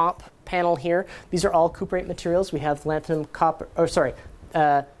top panel here, these are all cuprate materials. We have lanthanum, copper, sorry,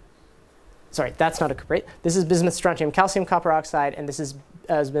 that's not a cuprate. This is bismuth, strontium, calcium, copper oxide, and this is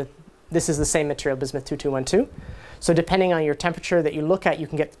the same material, bismuth 2212. So depending on your temperature that you look at, you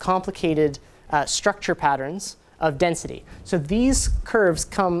can get complicated structure patterns of density. So these curves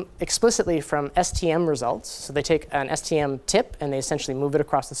come explicitly from STM results. So they take an STM tip and they essentially move it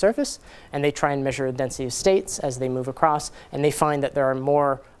across the surface, and they try and measure the density of states as they move across, and they find that there are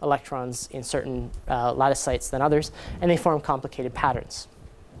more electrons in certain lattice sites than others, and they form complicated patterns.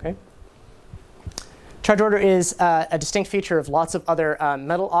 Okay? Charge order is a distinct feature of lots of other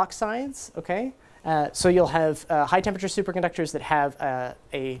metal oxides. Okay? So you'll have high temperature superconductors that have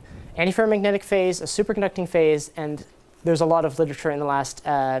a antiferromagnetic phase, a superconducting phase, and there's a lot of literature in the last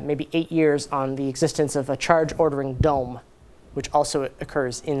maybe 8 years on the existence of a charge ordering dome, which also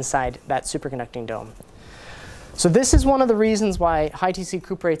occurs inside that superconducting dome. So this is one of the reasons why high TC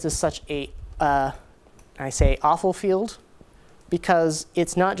cuprates is such a, I say, awful field, because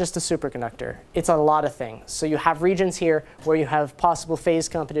it's not just a superconductor. It's a lot of things. So you have regions here where you have possible phase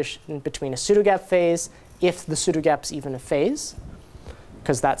competition between a pseudogap phase, if the pseudogap's even a phase,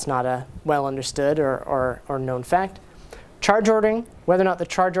 because that's not a well understood or known fact. Charge ordering, whether or not the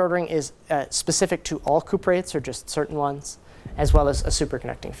charge ordering is specific to all cuprates or just certain ones, as well as a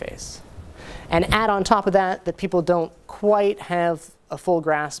superconducting phase. And add on top of that that people don't quite have a full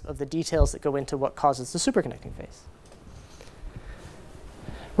grasp of the details that go into what causes the superconducting phase.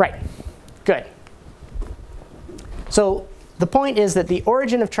 Right, good. So the point is that the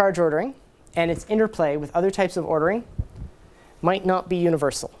origin of charge ordering and its interplay with other types of ordering might not be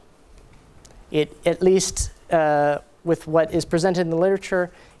universal. It, at least with what is presented in the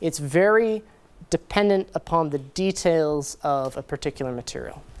literature, it's very dependent upon the details of a particular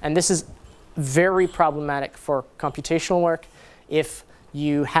material. And this is very problematic for computational work if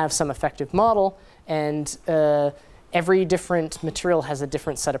you have some effective model and every different material has a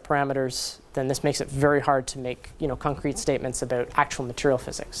different set of parameters, then this makes it very hard to make concrete statements about actual material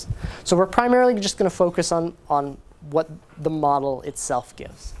physics. So we're primarily just going to focus on what the model itself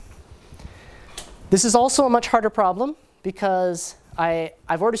gives. This is also a much harder problem because I've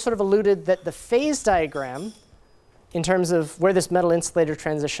already sort of alluded that the phase diagram, in terms of where this metal-insulator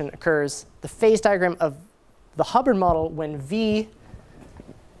transition occurs, the phase diagram of the Hubbard model when V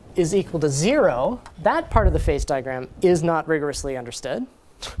is equal to 0, that part of the phase diagram is not rigorously understood.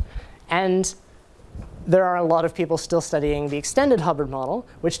 And there are a lot of people still studying the extended Hubbard model,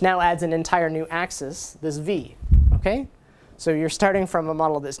 which now adds an entire new axis, this V. Okay? So you're starting from a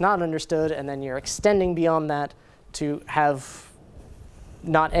model that's not understood, and then you're extending beyond that to have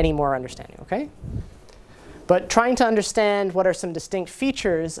not any more understanding. Okay? But trying to understand what are some distinct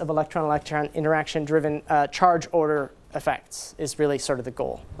features of electron-electron interaction-driven charge order effects is really sort of the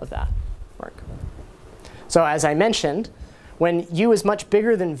goal of that work. So as I mentioned, when U is much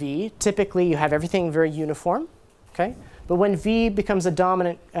bigger than V, typically you have everything very uniform. Okay? But when V becomes a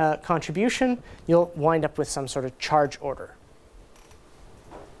dominant contribution, you'll wind up with some sort of charge order.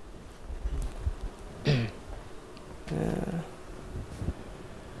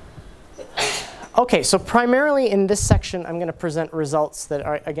 OK, so primarily in this section, I'm going to present results that,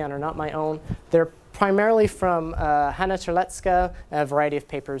 are, again, are not my own. They're primarily from Hanna Terlecka, a variety of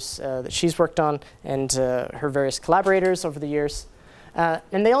papers that she's worked on, and her various collaborators over the years.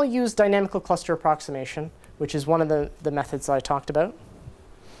 And they all use dynamical cluster approximation, which is one of the methods that I talked about.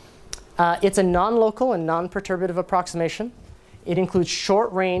 It's a non-local and non-perturbative approximation. It includes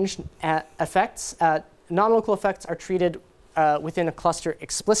short-range effects. Non-local effects are treated within a cluster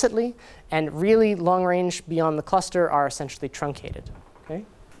explicitly, and really long-range beyond the cluster are essentially truncated. Okay?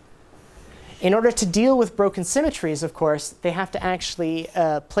 In order to deal with broken symmetries, of course, they have to actually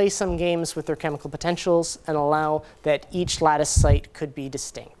play some games with their chemical potentials and allow that each lattice site could be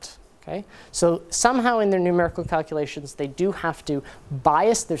distinct. Okay? So somehow in their numerical calculations, they do have to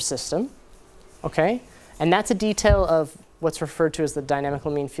bias their system. Okay? And that's a detail of what's referred to as the dynamical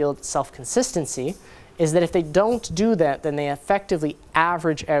mean field self-consistency, is that if they don't do that, then they effectively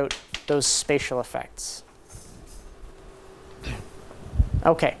average out those spatial effects.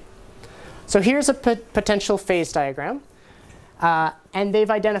 OK. So here's a potential phase diagram. And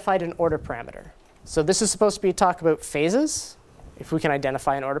they've identified an order parameter. So this is supposed to be a talk about phases. If we can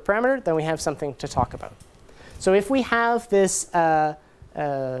identify an order parameter, then we have something to talk about. So if we have this, lattice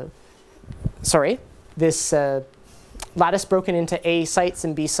broken into A sites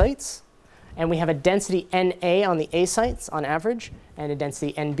and B sites, and we have a density NA on the A sites on average, and a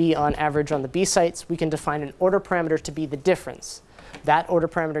density NB on average on the B sites, we can define an order parameter to be the difference. That order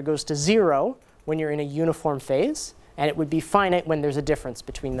parameter goes to 0 when you're in a uniform phase, and it would be finite when there's a difference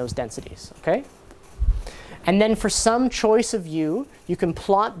between those densities. Okay? And then for some choice of u, you can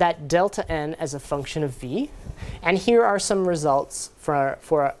plot that delta n as a function of v. And here are some results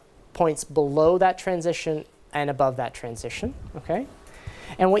for points below that transition and above that transition. Okay?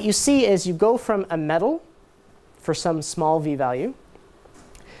 And what you see is you go from a metal for some small v value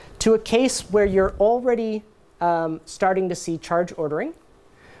to a case where you're already starting to see charge ordering.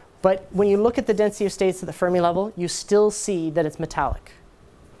 But when you look at the density of states at the Fermi level, you still see that it's metallic.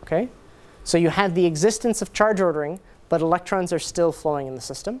 Okay? So you have the existence of charge ordering, but electrons are still flowing in the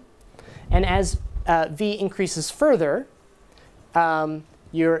system. And as V increases further,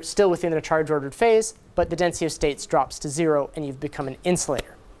 you're still within a charge ordered phase, but the density of states drops to 0, and you've become an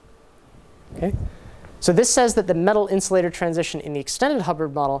insulator. Okay? So this says that the metal-insulator transition in the extended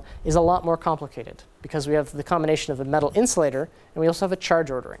Hubbard model is a lot more complicated, because we have the combination of a metal insulator, and we also have a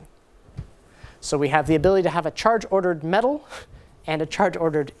charge ordering. So we have the ability to have a charge-ordered metal and a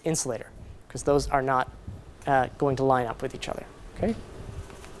charge-ordered insulator, because those are not going to line up with each other. Okay?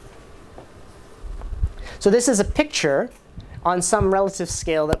 So this is a picture on some relative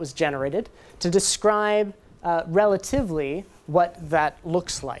scale that was generated to describe relatively what that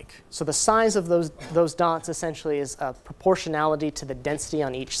looks like. So the size of those dots essentially is a proportionality to the density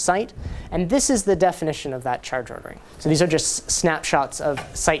on each site. And this is the definition of that charge ordering. So these are just snapshots of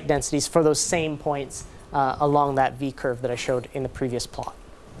site densities for those same points along that V curve that I showed in the previous plot.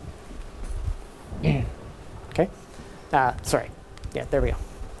 OK? Sorry. Yeah, there we go.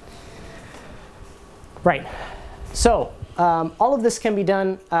 Right. So all of this can be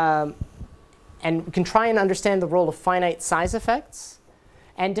done. And we can try and understand the role of finite size effects.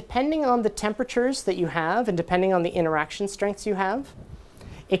 And depending on the temperatures that you have, and depending on the interaction strengths you have,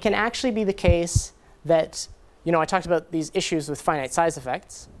 it can actually be the case that, I talked about these issues with finite size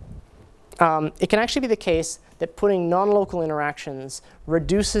effects. It can actually be the case that putting non-local interactions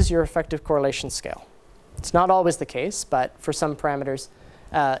reduces your effective correlation scale. It's not always the case, but for some parameters,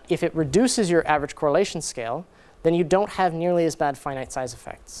 if it reduces your average correlation scale, then you don't have nearly as bad finite size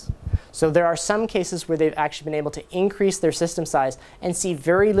effects. So there are some cases where they've actually been able to increase their system size and see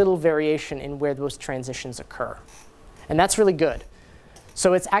very little variation in where those transitions occur. And that's really good.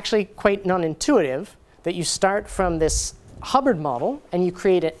 So it's actually quite non-intuitive that you start from this Hubbard model and you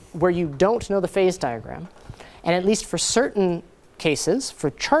create it where you don't know the phase diagram. And at least for certain cases, for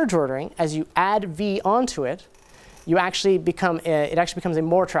charge ordering, as you add V onto it, it actually becomes a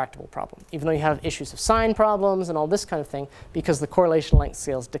more tractable problem, even though you have issues of sign problems and all this kind of thing. Because the correlation length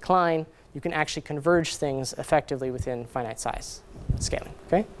scales decline, you can actually converge things effectively within finite size scaling.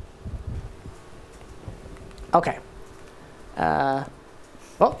 Okay? OK.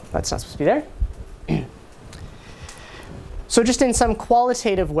 Well, that's not supposed to be there. So just in some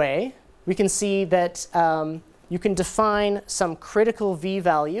qualitative way, we can see that you can define some critical V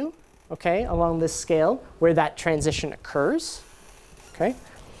value, okay, along this scale where that transition occurs. Okay?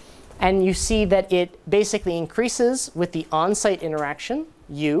 And you see that it basically increases with the on-site interaction,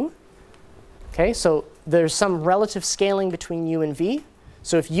 U. Okay, so there's some relative scaling between U and V.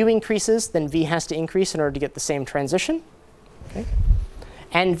 So if U increases, then V has to increase in order to get the same transition. Okay?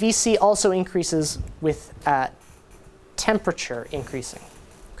 And VC also increases with temperature increasing.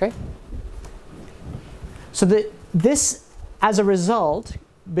 Okay? So this, as a result,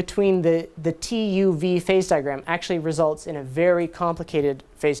 between the TUV phase diagram actually results in a very complicated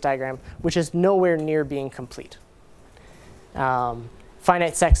phase diagram, which is nowhere near being complete.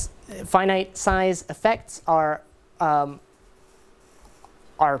 Finite size effects are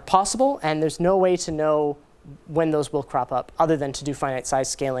possible, and there's no way to know when those will crop up other than to do finite size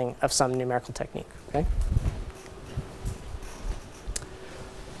scaling of some numerical technique. Okay?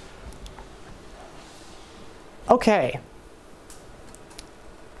 Okay.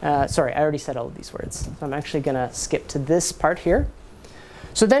 Sorry, I already said all of these words. So I'm actually going to skip to this part here.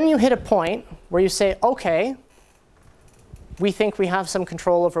 So then you hit a point where you say, OK, we think we have some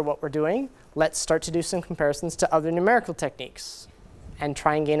control over what we're doing. Let's start to do some comparisons to other numerical techniques and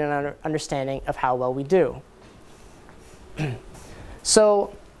try and gain an understanding of how well we do.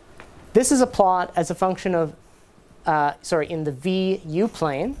 So this is a plot as a function of, in the VU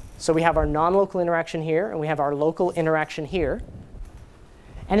plane. So we have our non-local interaction here, and we have our local interaction here.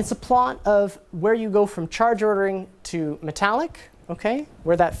 And it's a plot of where you go from charge ordering to metallic, okay,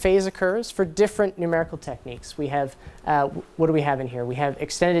 where that phase occurs for different numerical techniques. We have, what do we have in here? We have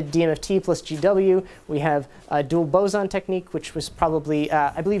extended DMFT plus GW. We have a dual boson technique, which was probably,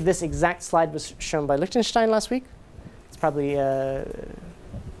 I believe this exact slide was shown by Lichtenstein last week. It's probably, I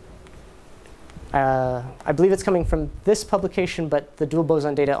believe it's coming from this publication, but the dual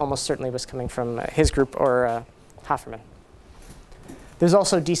boson data almost certainly was coming from his group or Hofferman. There's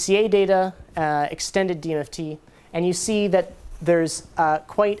also DCA data, extended DMFT, and you see that there's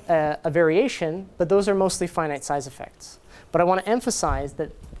quite a variation, but those are mostly finite size effects. But I want to emphasize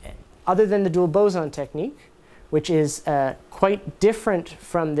that other than the dual boson technique, which is quite different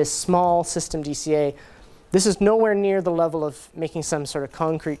from this small system DCA, this is nowhere near the level of making some sort of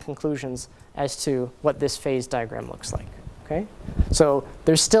concrete conclusions as to what this phase diagram looks like. Okay? So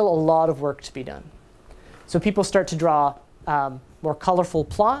there's still a lot of work to be done. So people start to draw more colorful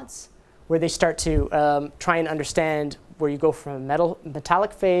plots where they start to try and understand where you go from a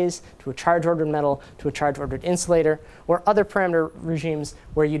metallic phase to a charge-ordered metal to a charge-ordered insulator, or other parameter regimes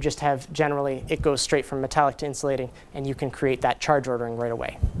where you just have generally it goes straight from metallic to insulating, and you can create that charge ordering right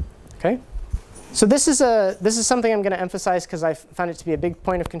away. Okay? So this is something I'm going to emphasize because I found it to be a big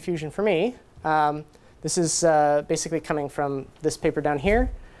point of confusion for me. This is basically coming from this paper down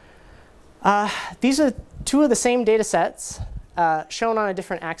here. These are two of the same data sets shown on a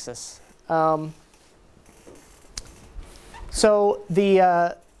different axis. So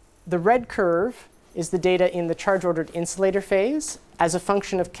the red curve is the data in the charge-ordered insulator phase as a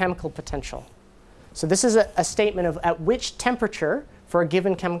function of chemical potential. So this is a statement of at which temperature for a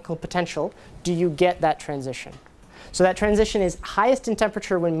given chemical potential do you get that transition. So that transition is highest in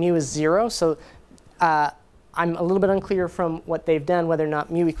temperature when mu is 0. So I'm a little bit unclear from what they've done whether or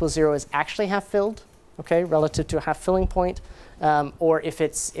not mu equals 0 is actually half filled, okay, relative to a half filling point, or if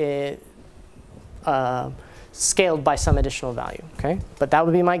it's scaled by some additional value. Okay? But that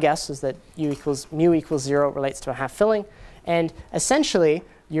would be my guess, is that mu equals 0 relates to a half filling. And essentially,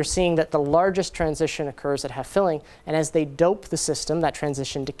 you're seeing that the largest transition occurs at half filling. And as they dope the system, that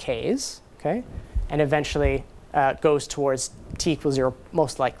transition decays, okay, and eventually goes towards T equals 0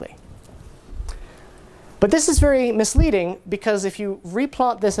 most likely. But this is very misleading, because if you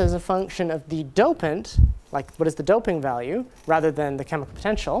replot this as a function of the dopant, like what is the doping value, rather than the chemical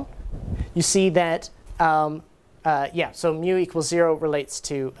potential, you see that, so mu equals 0 relates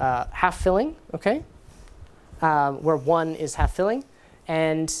to half filling, okay, where 1 is half filling,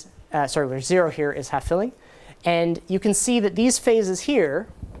 and where 0 here is half filling. And you can see that these phases here,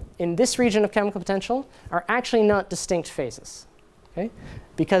 in this region of chemical potential, are actually not distinct phases, okay?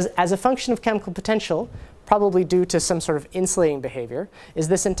 Because as a function of chemical potential, probably due to some sort of insulating behavior, is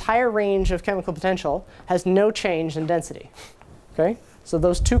this entire range of chemical potential has no change in density, okay? So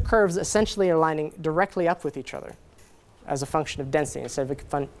those two curves essentially are lining directly up with each other as a function of density instead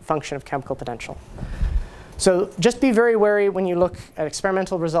of a function of chemical potential. So just be very wary when you look at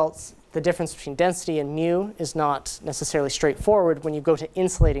experimental results. The difference between density and mu is not necessarily straightforward when you go to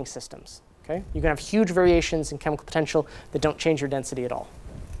insulating systems. Okay? You can have huge variations in chemical potential that don't change your density at all.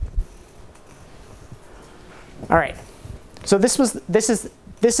 All right. So this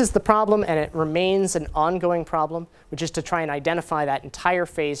is the problem, and it remains an ongoing problem, which is to try and identify that entire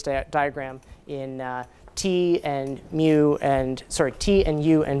phase diagram in T and mu and, sorry, T and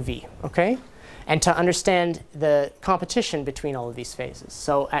U and V, okay? And to understand the competition between all of these phases.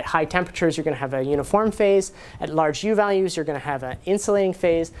 So at high temperatures, you're going to have a uniform phase. At large U values, you're going to have an insulating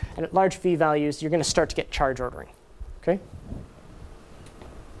phase. And at large V values, you're going to start to get charge ordering, okay?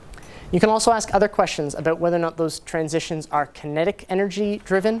 You can also ask other questions about whether or not those transitions are kinetic energy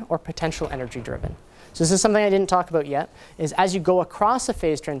driven or potential energy driven. So this is something I didn't talk about yet, is as you go across a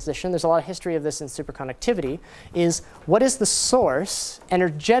phase transition, there's a lot of history of this in superconductivity, is what is the source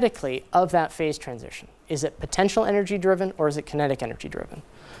energetically of that phase transition? Is it potential energy driven or is it kinetic energy driven?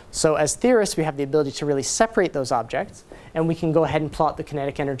 So as theorists, we have the ability to really separate those objects, and we can go ahead and plot the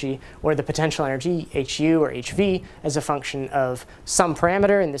kinetic energy or the potential energy, HU or HV, as a function of some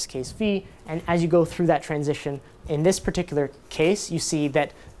parameter, in this case V. And as you go through that transition, in this particular case, you see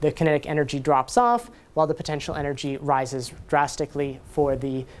that the kinetic energy drops off while the potential energy rises drastically for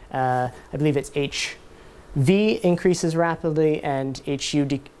the, I believe it's HV increases rapidly and HU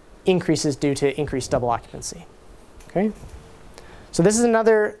increases due to increased double occupancy. Okay? So this is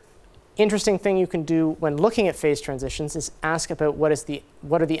another interesting thing you can do when looking at phase transitions, is ask about what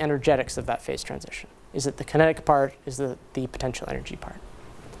are the energetics of that phase transition. Is it the kinetic part? Is it the potential energy part?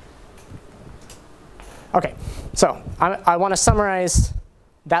 OK, so I want to summarize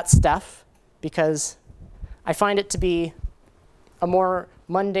that stuff because I find it to be a more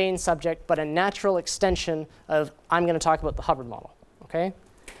mundane subject, but a natural extension of I'm going to talk about the Hubbard model. Okay?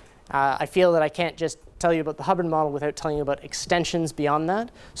 I feel that I can't just tell you about the Hubbard model without telling you about extensions beyond that,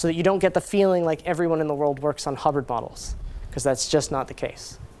 so that you don't get the feeling like everyone in the world works on Hubbard models, because that's just not the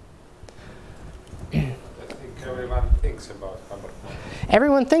case. I think everyone thinks about Hubbard models.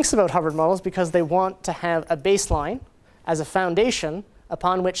 Everyone thinks about Hubbard models because they want to have a baseline as a foundation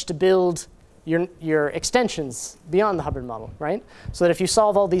upon which to build your extensions beyond the Hubbard model, right? So that if you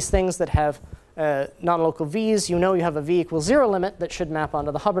solve all these things that have non-local V's, you know you have a V equals 0 limit that should map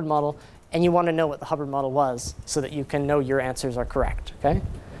onto the Hubbard model, and you want to know what the Hubbard model was so that you can know your answers are correct, okay?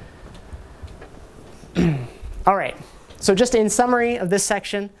 All right, so just in summary of this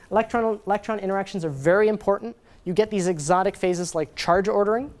section, electron interactions are very important. You get these exotic phases like charge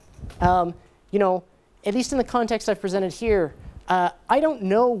ordering. You know, at least in the context I've presented here, I don't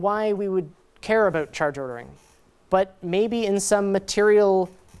know why we would care about charge ordering, but maybe in some material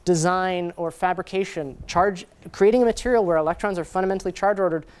design or fabrication, creating a material where electrons are fundamentally charge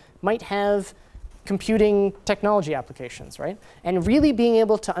ordered might have computing technology applications, right? And really being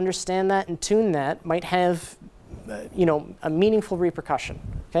able to understand that and tune that might have you know, a meaningful repercussion,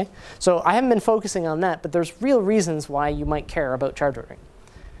 okay? So I haven't been focusing on that, but there's real reasons why you might care about charge ordering.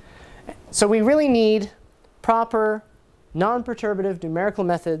 So we really need proper, non-perturbative numerical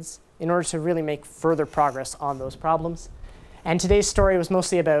methods in order to really make further progress on those problems. And today's story was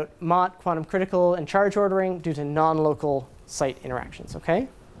mostly about Mott, quantum critical, and charge ordering due to non-local site interactions, okay?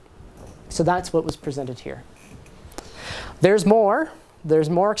 So that's what was presented here. There's more. There's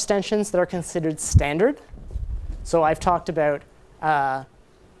more extensions that are considered standard. So I've talked about, all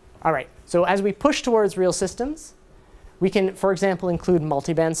right, so as we push towards real systems, we can, for example, include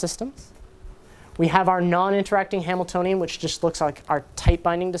multiband systems. We have our non-interacting Hamiltonian, which just looks like our tight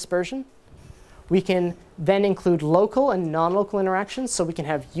binding dispersion. We can then include local and non-local interactions. So we can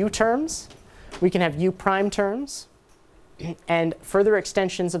have U terms. We can have U prime terms. And further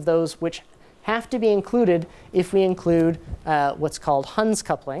extensions of those which have to be included if we include what's called Hund's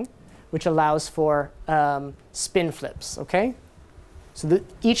coupling, which allows for spin flips, okay? So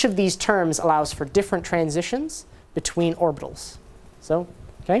each of these terms allows for different transitions between orbitals. So,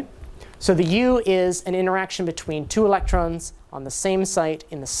 okay? So the U is an interaction between two electrons on the same site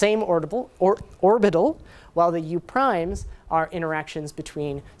in the same orbital, while the U primes are interactions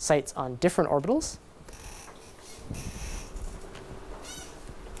between sites on different orbitals.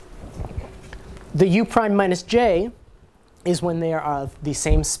 The U prime minus J is when they are of the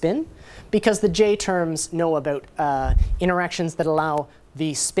same spin, because the J terms know about interactions that allow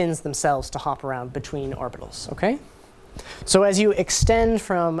the spins themselves to hop around between orbitals, okay? So as you extend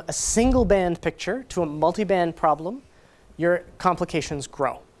from a single band picture to a multi-band problem, your complications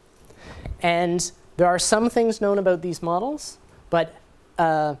grow. And there are some things known about these models, but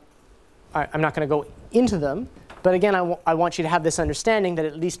I'm not going to go into them. But again, I want you to have this understanding that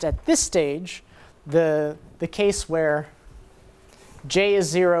at least at this stage, the case where J is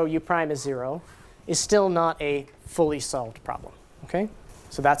 0, U prime is 0, is still not a fully solved problem, okay?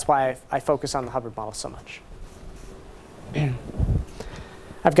 So that's why I focus on the Hubbard model so much.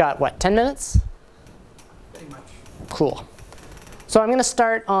 I've got, what, 10 minutes? Pretty much. Cool. So I'm going to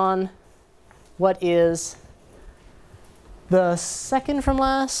start on what is the second from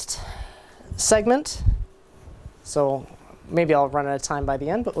last segment, So maybe I'll run out of time by the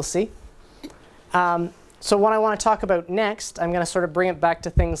end, but we'll see. So what I want to talk about next, I'm going to sort of bring it back to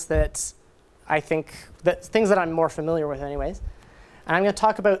things that things that I'm more familiar with anyways. And I'm going to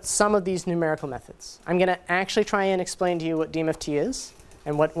talk about some of these numerical methods. I'm going to actually try and explain to you what DMFT is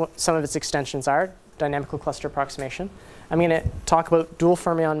and what some of its extensions are, dynamical cluster approximation. I'm going to talk about dual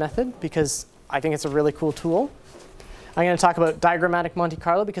fermion method because I think it's a really cool tool. I'm going to talk about diagrammatic Monte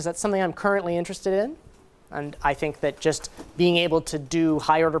Carlo because that's something I'm currently interested in. And I think that just being able to do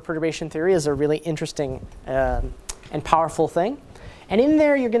high order perturbation theory is a really interesting and powerful thing. And in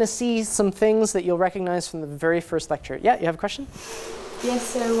there, you're going to see some things that you'll recognize from the very first lecture. Yeah, you have a question? Yes,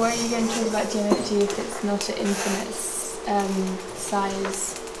 so why are you going to talk about DMFT if it's not an infinite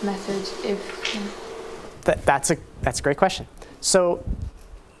size method? That's a great question. So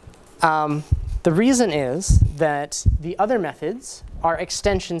the reason is that the other methods are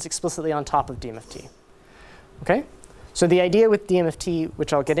extensions explicitly on top of DMFT. Okay? So the idea with DMFT,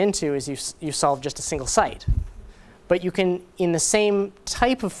 which I'll get into, is you solve just a single site. But you can, in the same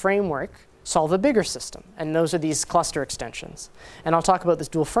type of framework, solve a bigger system. And those are these cluster extensions. And I'll talk about this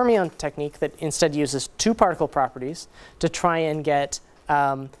dual fermion technique that instead uses two particle properties to try and get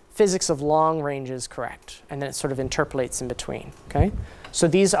physics of long ranges correct. And then it sort of interpolates in between. Okay? So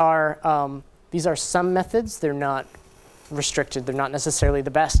these are some methods. They're not restricted. They're not necessarily the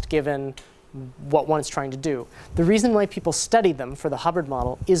best given what one's trying to do. The reason why people study them for the Hubbard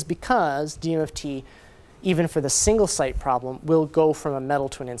model is because DMFT, even for the single site problem, will go from a metal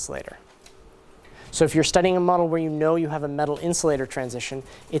to an insulator. So if you're studying a model where you know you have a metal-insulator transition,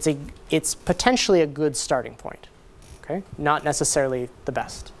 it's potentially a good starting point. Okay? Not necessarily the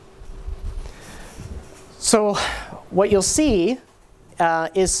best. So what you'll see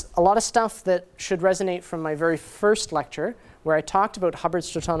is a lot of stuff that should resonate from my very first lecture, where I talked about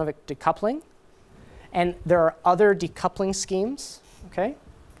Hubbard-Stratonovic decoupling. And there are other decoupling schemes. Okay?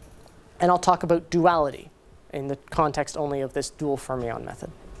 And I'll talk about duality in the context only of this dual fermion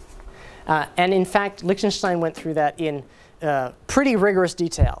method. And in fact, Lichtenstein went through that in pretty rigorous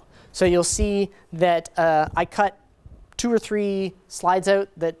detail. So you'll see that I cut 2 or 3 slides out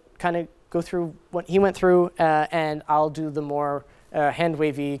that kind of go through what he went through, and I'll do the more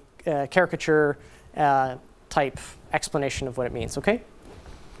hand-wavy caricature type explanation of what it means. Okay?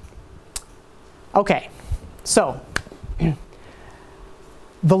 Okay. So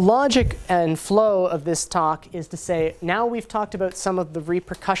the logic and flow of this talk is to say, now we've talked about some of the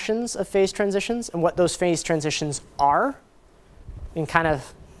repercussions of phase transitions and what those phase transitions are in kind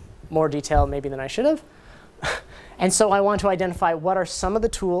of more detail maybe than I should have. And so I want to identify what are some of the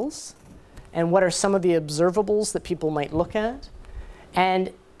tools and what are some of the observables that people might look at.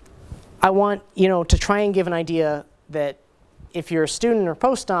 And I want to try and give an idea that if you're a student or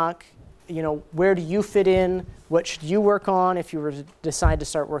postdoc, where do you fit in? What should you work on if you were to decide to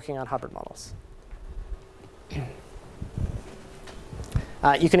start working on Hubbard models? You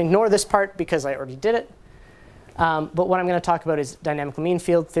can ignore this part because I already did it. But what I'm going to talk about is dynamical mean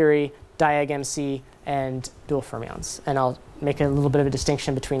field theory, diag-MC, and dual fermions. And I'll make a little bit of a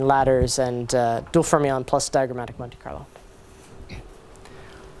distinction between ladders and dual fermion plus diagrammatic Monte Carlo.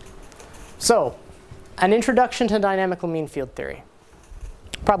 So an introduction to dynamical mean field theory.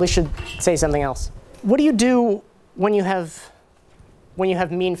 Probably should say something else. What do you do when you have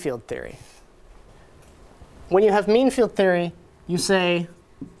mean field theory? When you have mean field theory, you say,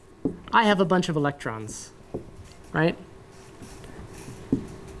 I have a bunch of electrons, right?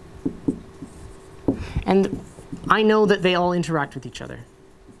 And I know that they all interact with each other,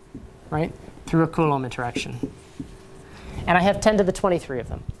 right? Through a Coulomb interaction. And I have 10 to the 23 of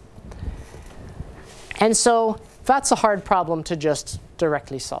them. And so that's a hard problem to just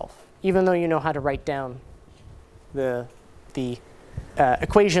directly solve, even though you know how to write down the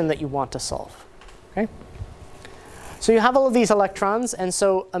equation that you want to solve. Okay? So you have all of these electrons, and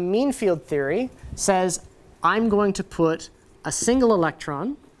so a mean field theory says I'm going to put a single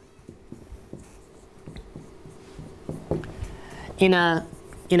electron in a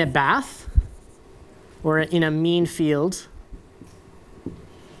bath or in a mean field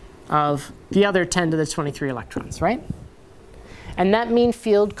of the other 10 to the 23 electrons, right? And that mean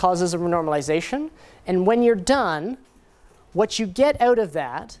field causes a renormalization. And when you're done, what you get out of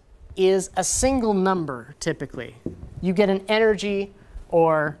that is a single number, typically. You get an energy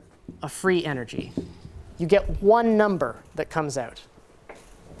or a free energy. You get one number that comes out.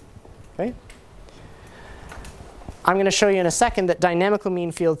 Okay? I'm going to show you in a second that dynamical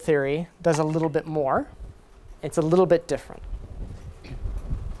mean field theory does a little bit more. It's a little bit different.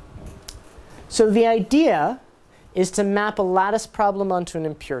 So the idea is to map a lattice problem onto an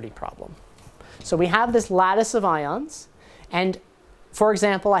impurity problem. So we have this lattice of ions. And for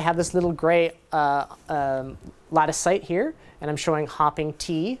example, I have this little gray lattice site here. And I'm showing hopping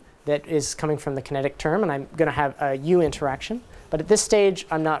T that is coming from the kinetic term. And I'm going to have a U interaction. But at this stage,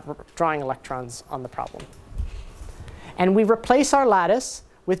 I'm not drawing electrons on the problem. And we replace our lattice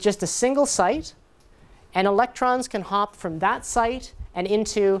with just a single site. And electrons can hop from that site and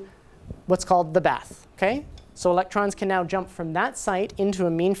into what's called the bath. Okay? So electrons can now jump from that site into a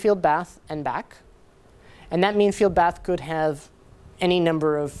mean field bath and back. And that mean field bath could have any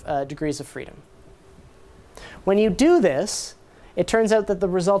number of degrees of freedom. When you do this, it turns out that the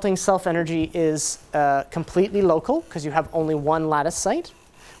resulting self-energy is completely local, because you have only one lattice site,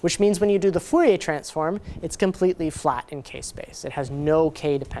 which means when you do the Fourier transform, it's completely flat in k space. It has no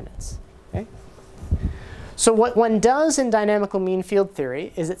k dependence. Okay? So what one does in dynamical mean field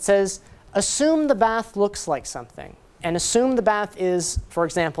theory is it says, assume the bath looks like something. And assume the bath is, for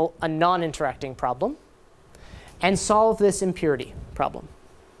example, a non-interacting problem. And solve this impurity problem,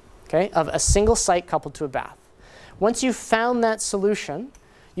 okay, of a single site coupled to a bath. Once you've found that solution,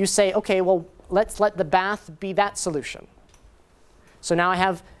 you say, OK, well, let's let the bath be that solution. So now I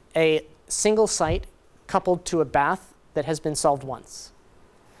have a single site coupled to a bath that has been solved once.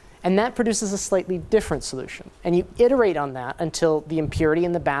 And that produces a slightly different solution. And you iterate on that until the impurity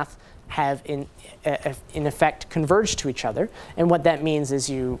and the bath have, in effect, converged to each other. And what that means is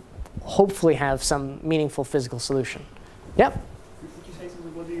you hopefully have some meaningful physical solution. Yep? Could you say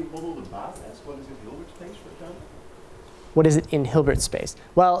something? What do you model the bath as? What is it, Hilbert space, for example? What is it in Hilbert space?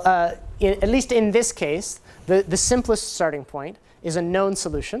 Well, at least in this case, the simplest starting point is a known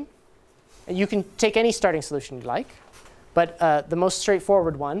solution. And you can take any starting solution you like. But the most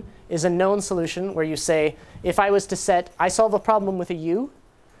straightforward one is a known solution where you say, if I was to set, I solve a problem with a u,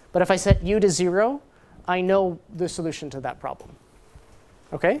 but if I set u to 0, I know the solution to that problem.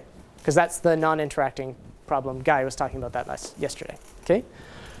 OK? Because that's the non-interacting problem. Guy was talking about that yesterday. OK?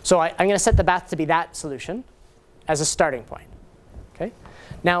 So I'm going to set the bath to be that solution as a starting point. OK?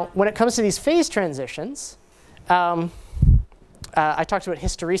 Now, when it comes to these phase transitions, I talked about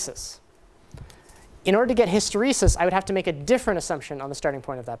hysteresis. In order to get hysteresis, I would have to make a different assumption on the starting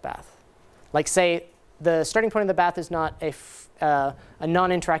point of that bath. Like, say, the starting point of the bath is not a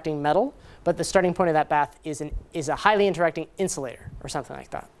non-interacting metal, but the starting point of that bath is a highly interacting insulator or something like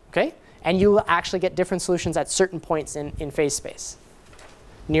that. Okay? And you will actually get different solutions at certain points in phase space,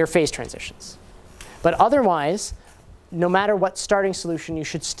 near phase transitions. But otherwise, no matter what starting solution, you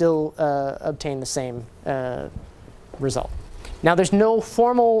should still obtain the same result. Now, there's no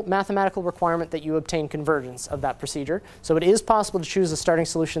formal mathematical requirement that you obtain convergence of that procedure. So it is possible to choose a starting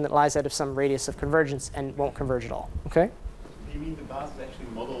solution that lies out of some radius of convergence and won't converge at all. Okay? Do you mean the bath is actually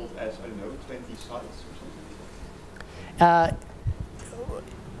modeled as, I don't know, 20 sites or something?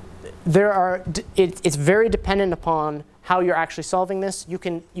 It's very dependent upon how you're actually solving this. You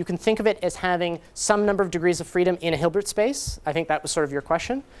can think of it as having some number of degrees of freedom in a Hilbert space. I think that was sort of your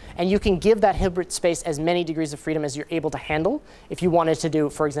question. And you can give that Hilbert space as many degrees of freedom as you're able to handle if you wanted to do,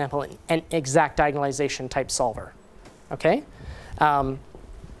 for example, an exact diagonalization type solver. OK? Yeah.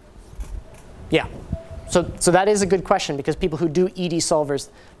 So that is a good question, because people who do ED solvers,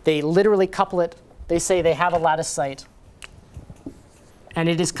 they literally couple it. They say they have a lattice site, and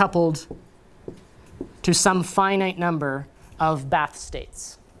it is coupled to some finite number of bath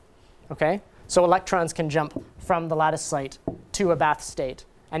states. Okay? So electrons can jump from the lattice site to a bath state.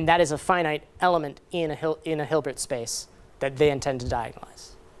 And that is a finite element in a Hilbert space that they intend to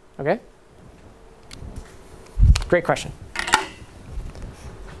diagonalize. Okay? Great question.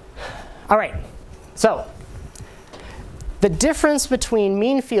 All right. So the difference between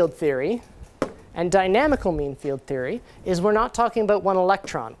mean field theory and dynamical mean field theory is we're not talking about one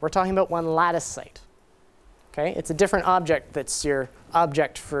electron. We're talking about one lattice site. Okay? It's a different object that's your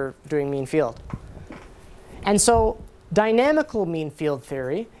object for doing mean field. And so dynamical mean field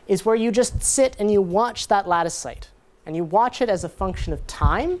theory is where you just sit and you watch that lattice site. And you watch it as a function of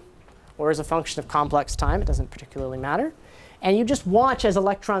time, or as a function of complex time. It doesn't particularly matter. And you just watch as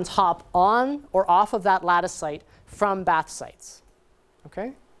electrons hop on or off of that lattice site from bath sites.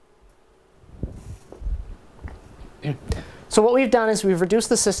 Okay? So what we've done is we've reduced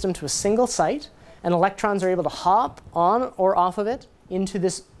the system to a single site. And electrons are able to hop on or off of it into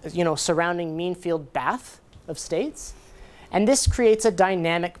this surrounding mean field bath of states. And this creates a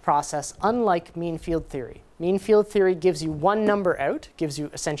dynamic process, unlike mean field theory. Mean field theory gives you one number out, gives you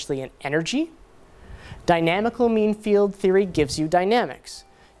essentially an energy. Dynamical mean field theory gives you dynamics.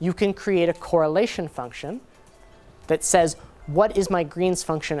 You can create a correlation function that says, what is my Green's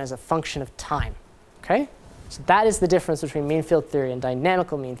function as a function of time? Okay? So that is the difference between mean field theory and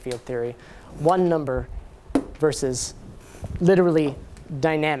dynamical mean field theory. One number versus literally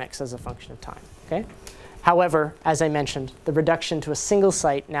dynamics as a function of time. Okay? However, as I mentioned, the reduction to a single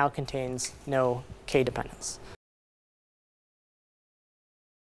site now contains no k dependence.